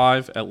 over a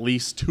 5. At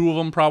least 2 of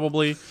them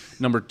probably.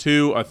 Number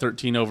 2, a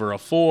 13 over a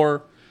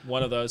 4.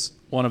 One of those.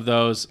 One of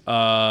those.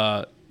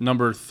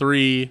 Number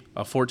 3,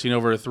 a 14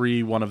 over a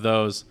 3. One of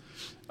those.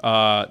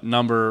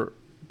 Number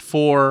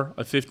 4,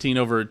 a 15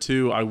 over a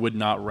 2. I would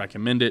not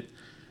recommend it.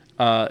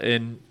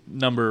 And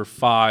number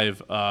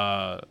 5,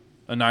 a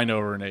 9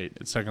 over an 8.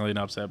 It's technically an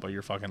upset, but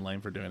you're fucking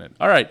lame for doing it.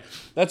 All right.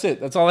 That's it.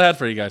 That's all I had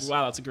for you guys.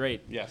 Wow, that's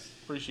great. Yes.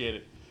 Appreciate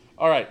it.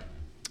 All right.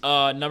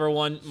 Number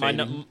 1,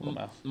 Fading.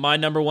 my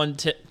number 1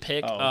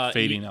 pick.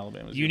 Fading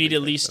Alabama. You need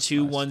at least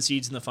 2 1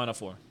 seeds in the Final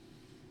Four.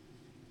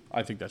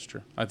 I think that's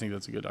true. I think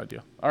that's a good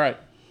idea. All right.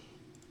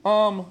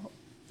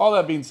 All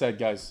that being said,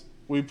 guys,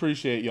 we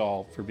appreciate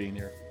y'all for being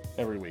here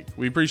every week.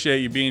 We appreciate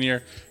you being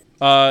here.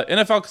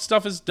 NFL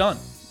stuff is done.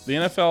 The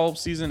NFL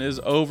season is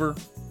over.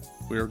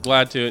 We are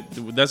glad to.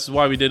 This is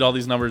why we did all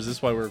these numbers. This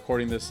is why we're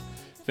recording this,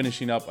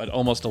 finishing up at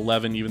almost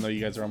 11, even though you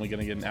guys are only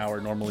going to get an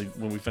hour. Normally,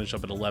 when we finish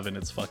up at 11,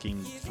 it's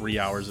fucking 3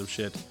 hours of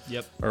shit.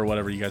 Yep. Or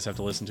whatever you guys have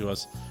to listen to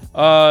us.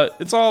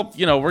 It's all,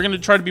 we're going to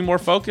try to be more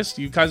focused.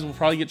 You guys will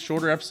probably get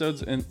shorter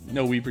episodes. And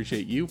no, we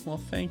appreciate you. Well,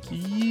 thank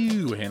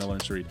you, Hannah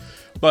Learns to Read.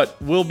 But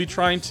we'll be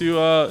trying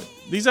to,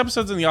 these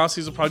episodes in the off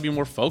season will probably be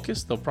more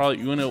focused. They'll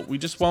probably, we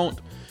just won't.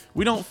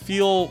 We don't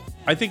feel.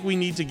 I think we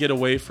need to get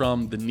away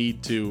from the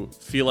need to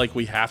feel like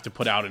we have to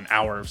put out an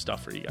hour of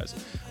stuff for you guys.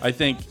 I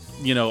think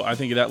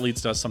that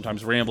leads to us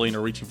sometimes rambling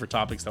or reaching for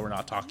topics that we're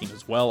not talking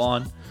as well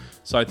on.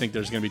 So I think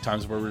there's going to be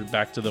times where we're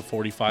back to the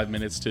 45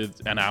 minutes to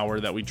an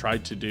hour that we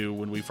tried to do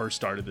when we first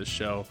started this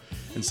show,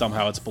 and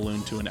somehow it's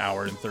ballooned to an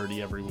hour and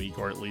 30 every week,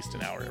 or at least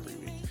an hour every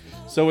week.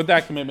 So with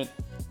that commitment,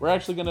 we're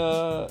actually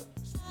gonna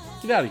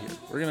get out of here.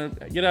 We're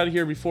gonna get out of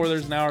here before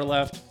there's an hour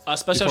left. A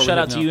special Before we shout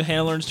head out to now. you,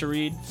 Hannah Learns to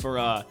Read,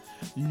 for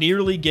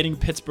nearly getting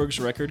Pittsburgh's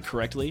record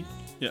correctly.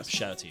 Yes.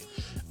 Shout out to you.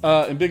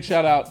 And big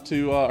shout out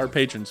to our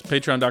patrons.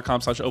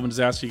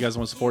 Patreon.com/OpenDisaster. You guys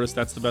want to support us?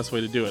 That's the best way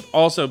to do it.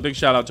 Also, big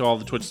shout out to all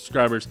the Twitch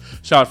subscribers.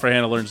 Shout out for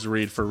Hannah Learns to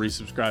Read for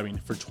resubscribing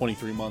for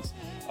 23 months.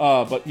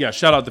 But yeah,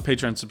 shout out to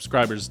Patreon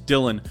subscribers.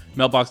 Dylan,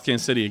 Mailbox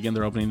Kansas City. Again,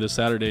 they're opening this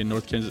Saturday in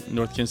North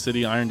Kansas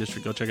City, Iron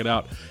District. Go check it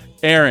out.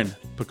 Aaron,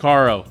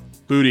 Picaro,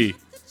 Booty,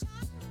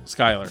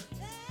 Skylar.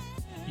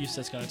 You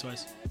said Skylar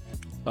twice.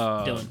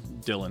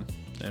 Dylan.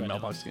 And Right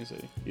Mailbox Kansas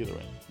City. Either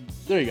way.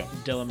 There you go.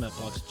 Dylan,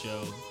 Metbox,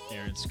 Joe,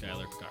 Aaron,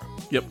 Skylar, Picaro.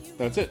 Yep,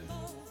 that's it.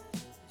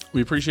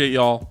 We appreciate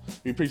y'all.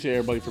 We appreciate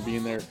everybody for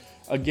being there.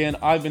 Again,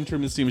 I've been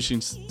Truman Steam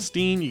Machine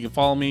Steen. You can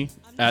follow me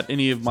at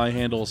any of my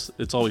handles.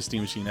 It's always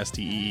Steam Machine,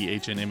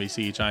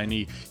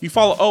 SteehnMachine. You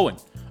follow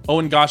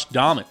Owen Gosh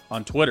Dominant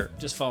on Twitter.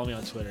 Just follow me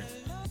on Twitter.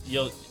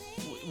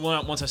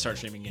 Once I start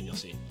streaming again, you'll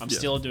see. I'm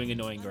still doing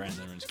annoying grinds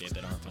in RuneScape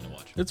that aren't fun to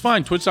watch. It's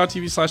fine.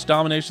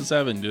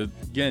 Twitch.tv/Domination7. Dude,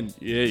 again,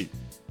 yay.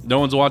 No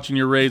one's watching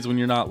your raids when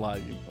you're not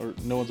live. Or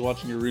no one's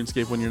watching your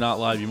RuneScape when you're not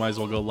live. You might as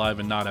well go live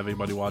and not have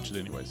anybody watch it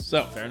anyways.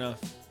 So, Fair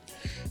enough.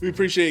 we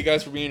appreciate you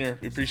guys for being here.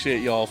 We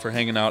appreciate y'all for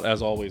hanging out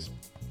as always.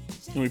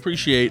 And we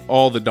appreciate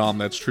all the Dom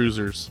That's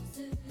Truesers.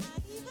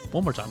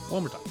 One more time.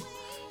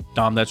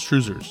 Dom That's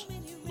Truesers.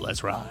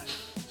 Let's ride.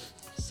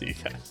 See you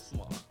guys.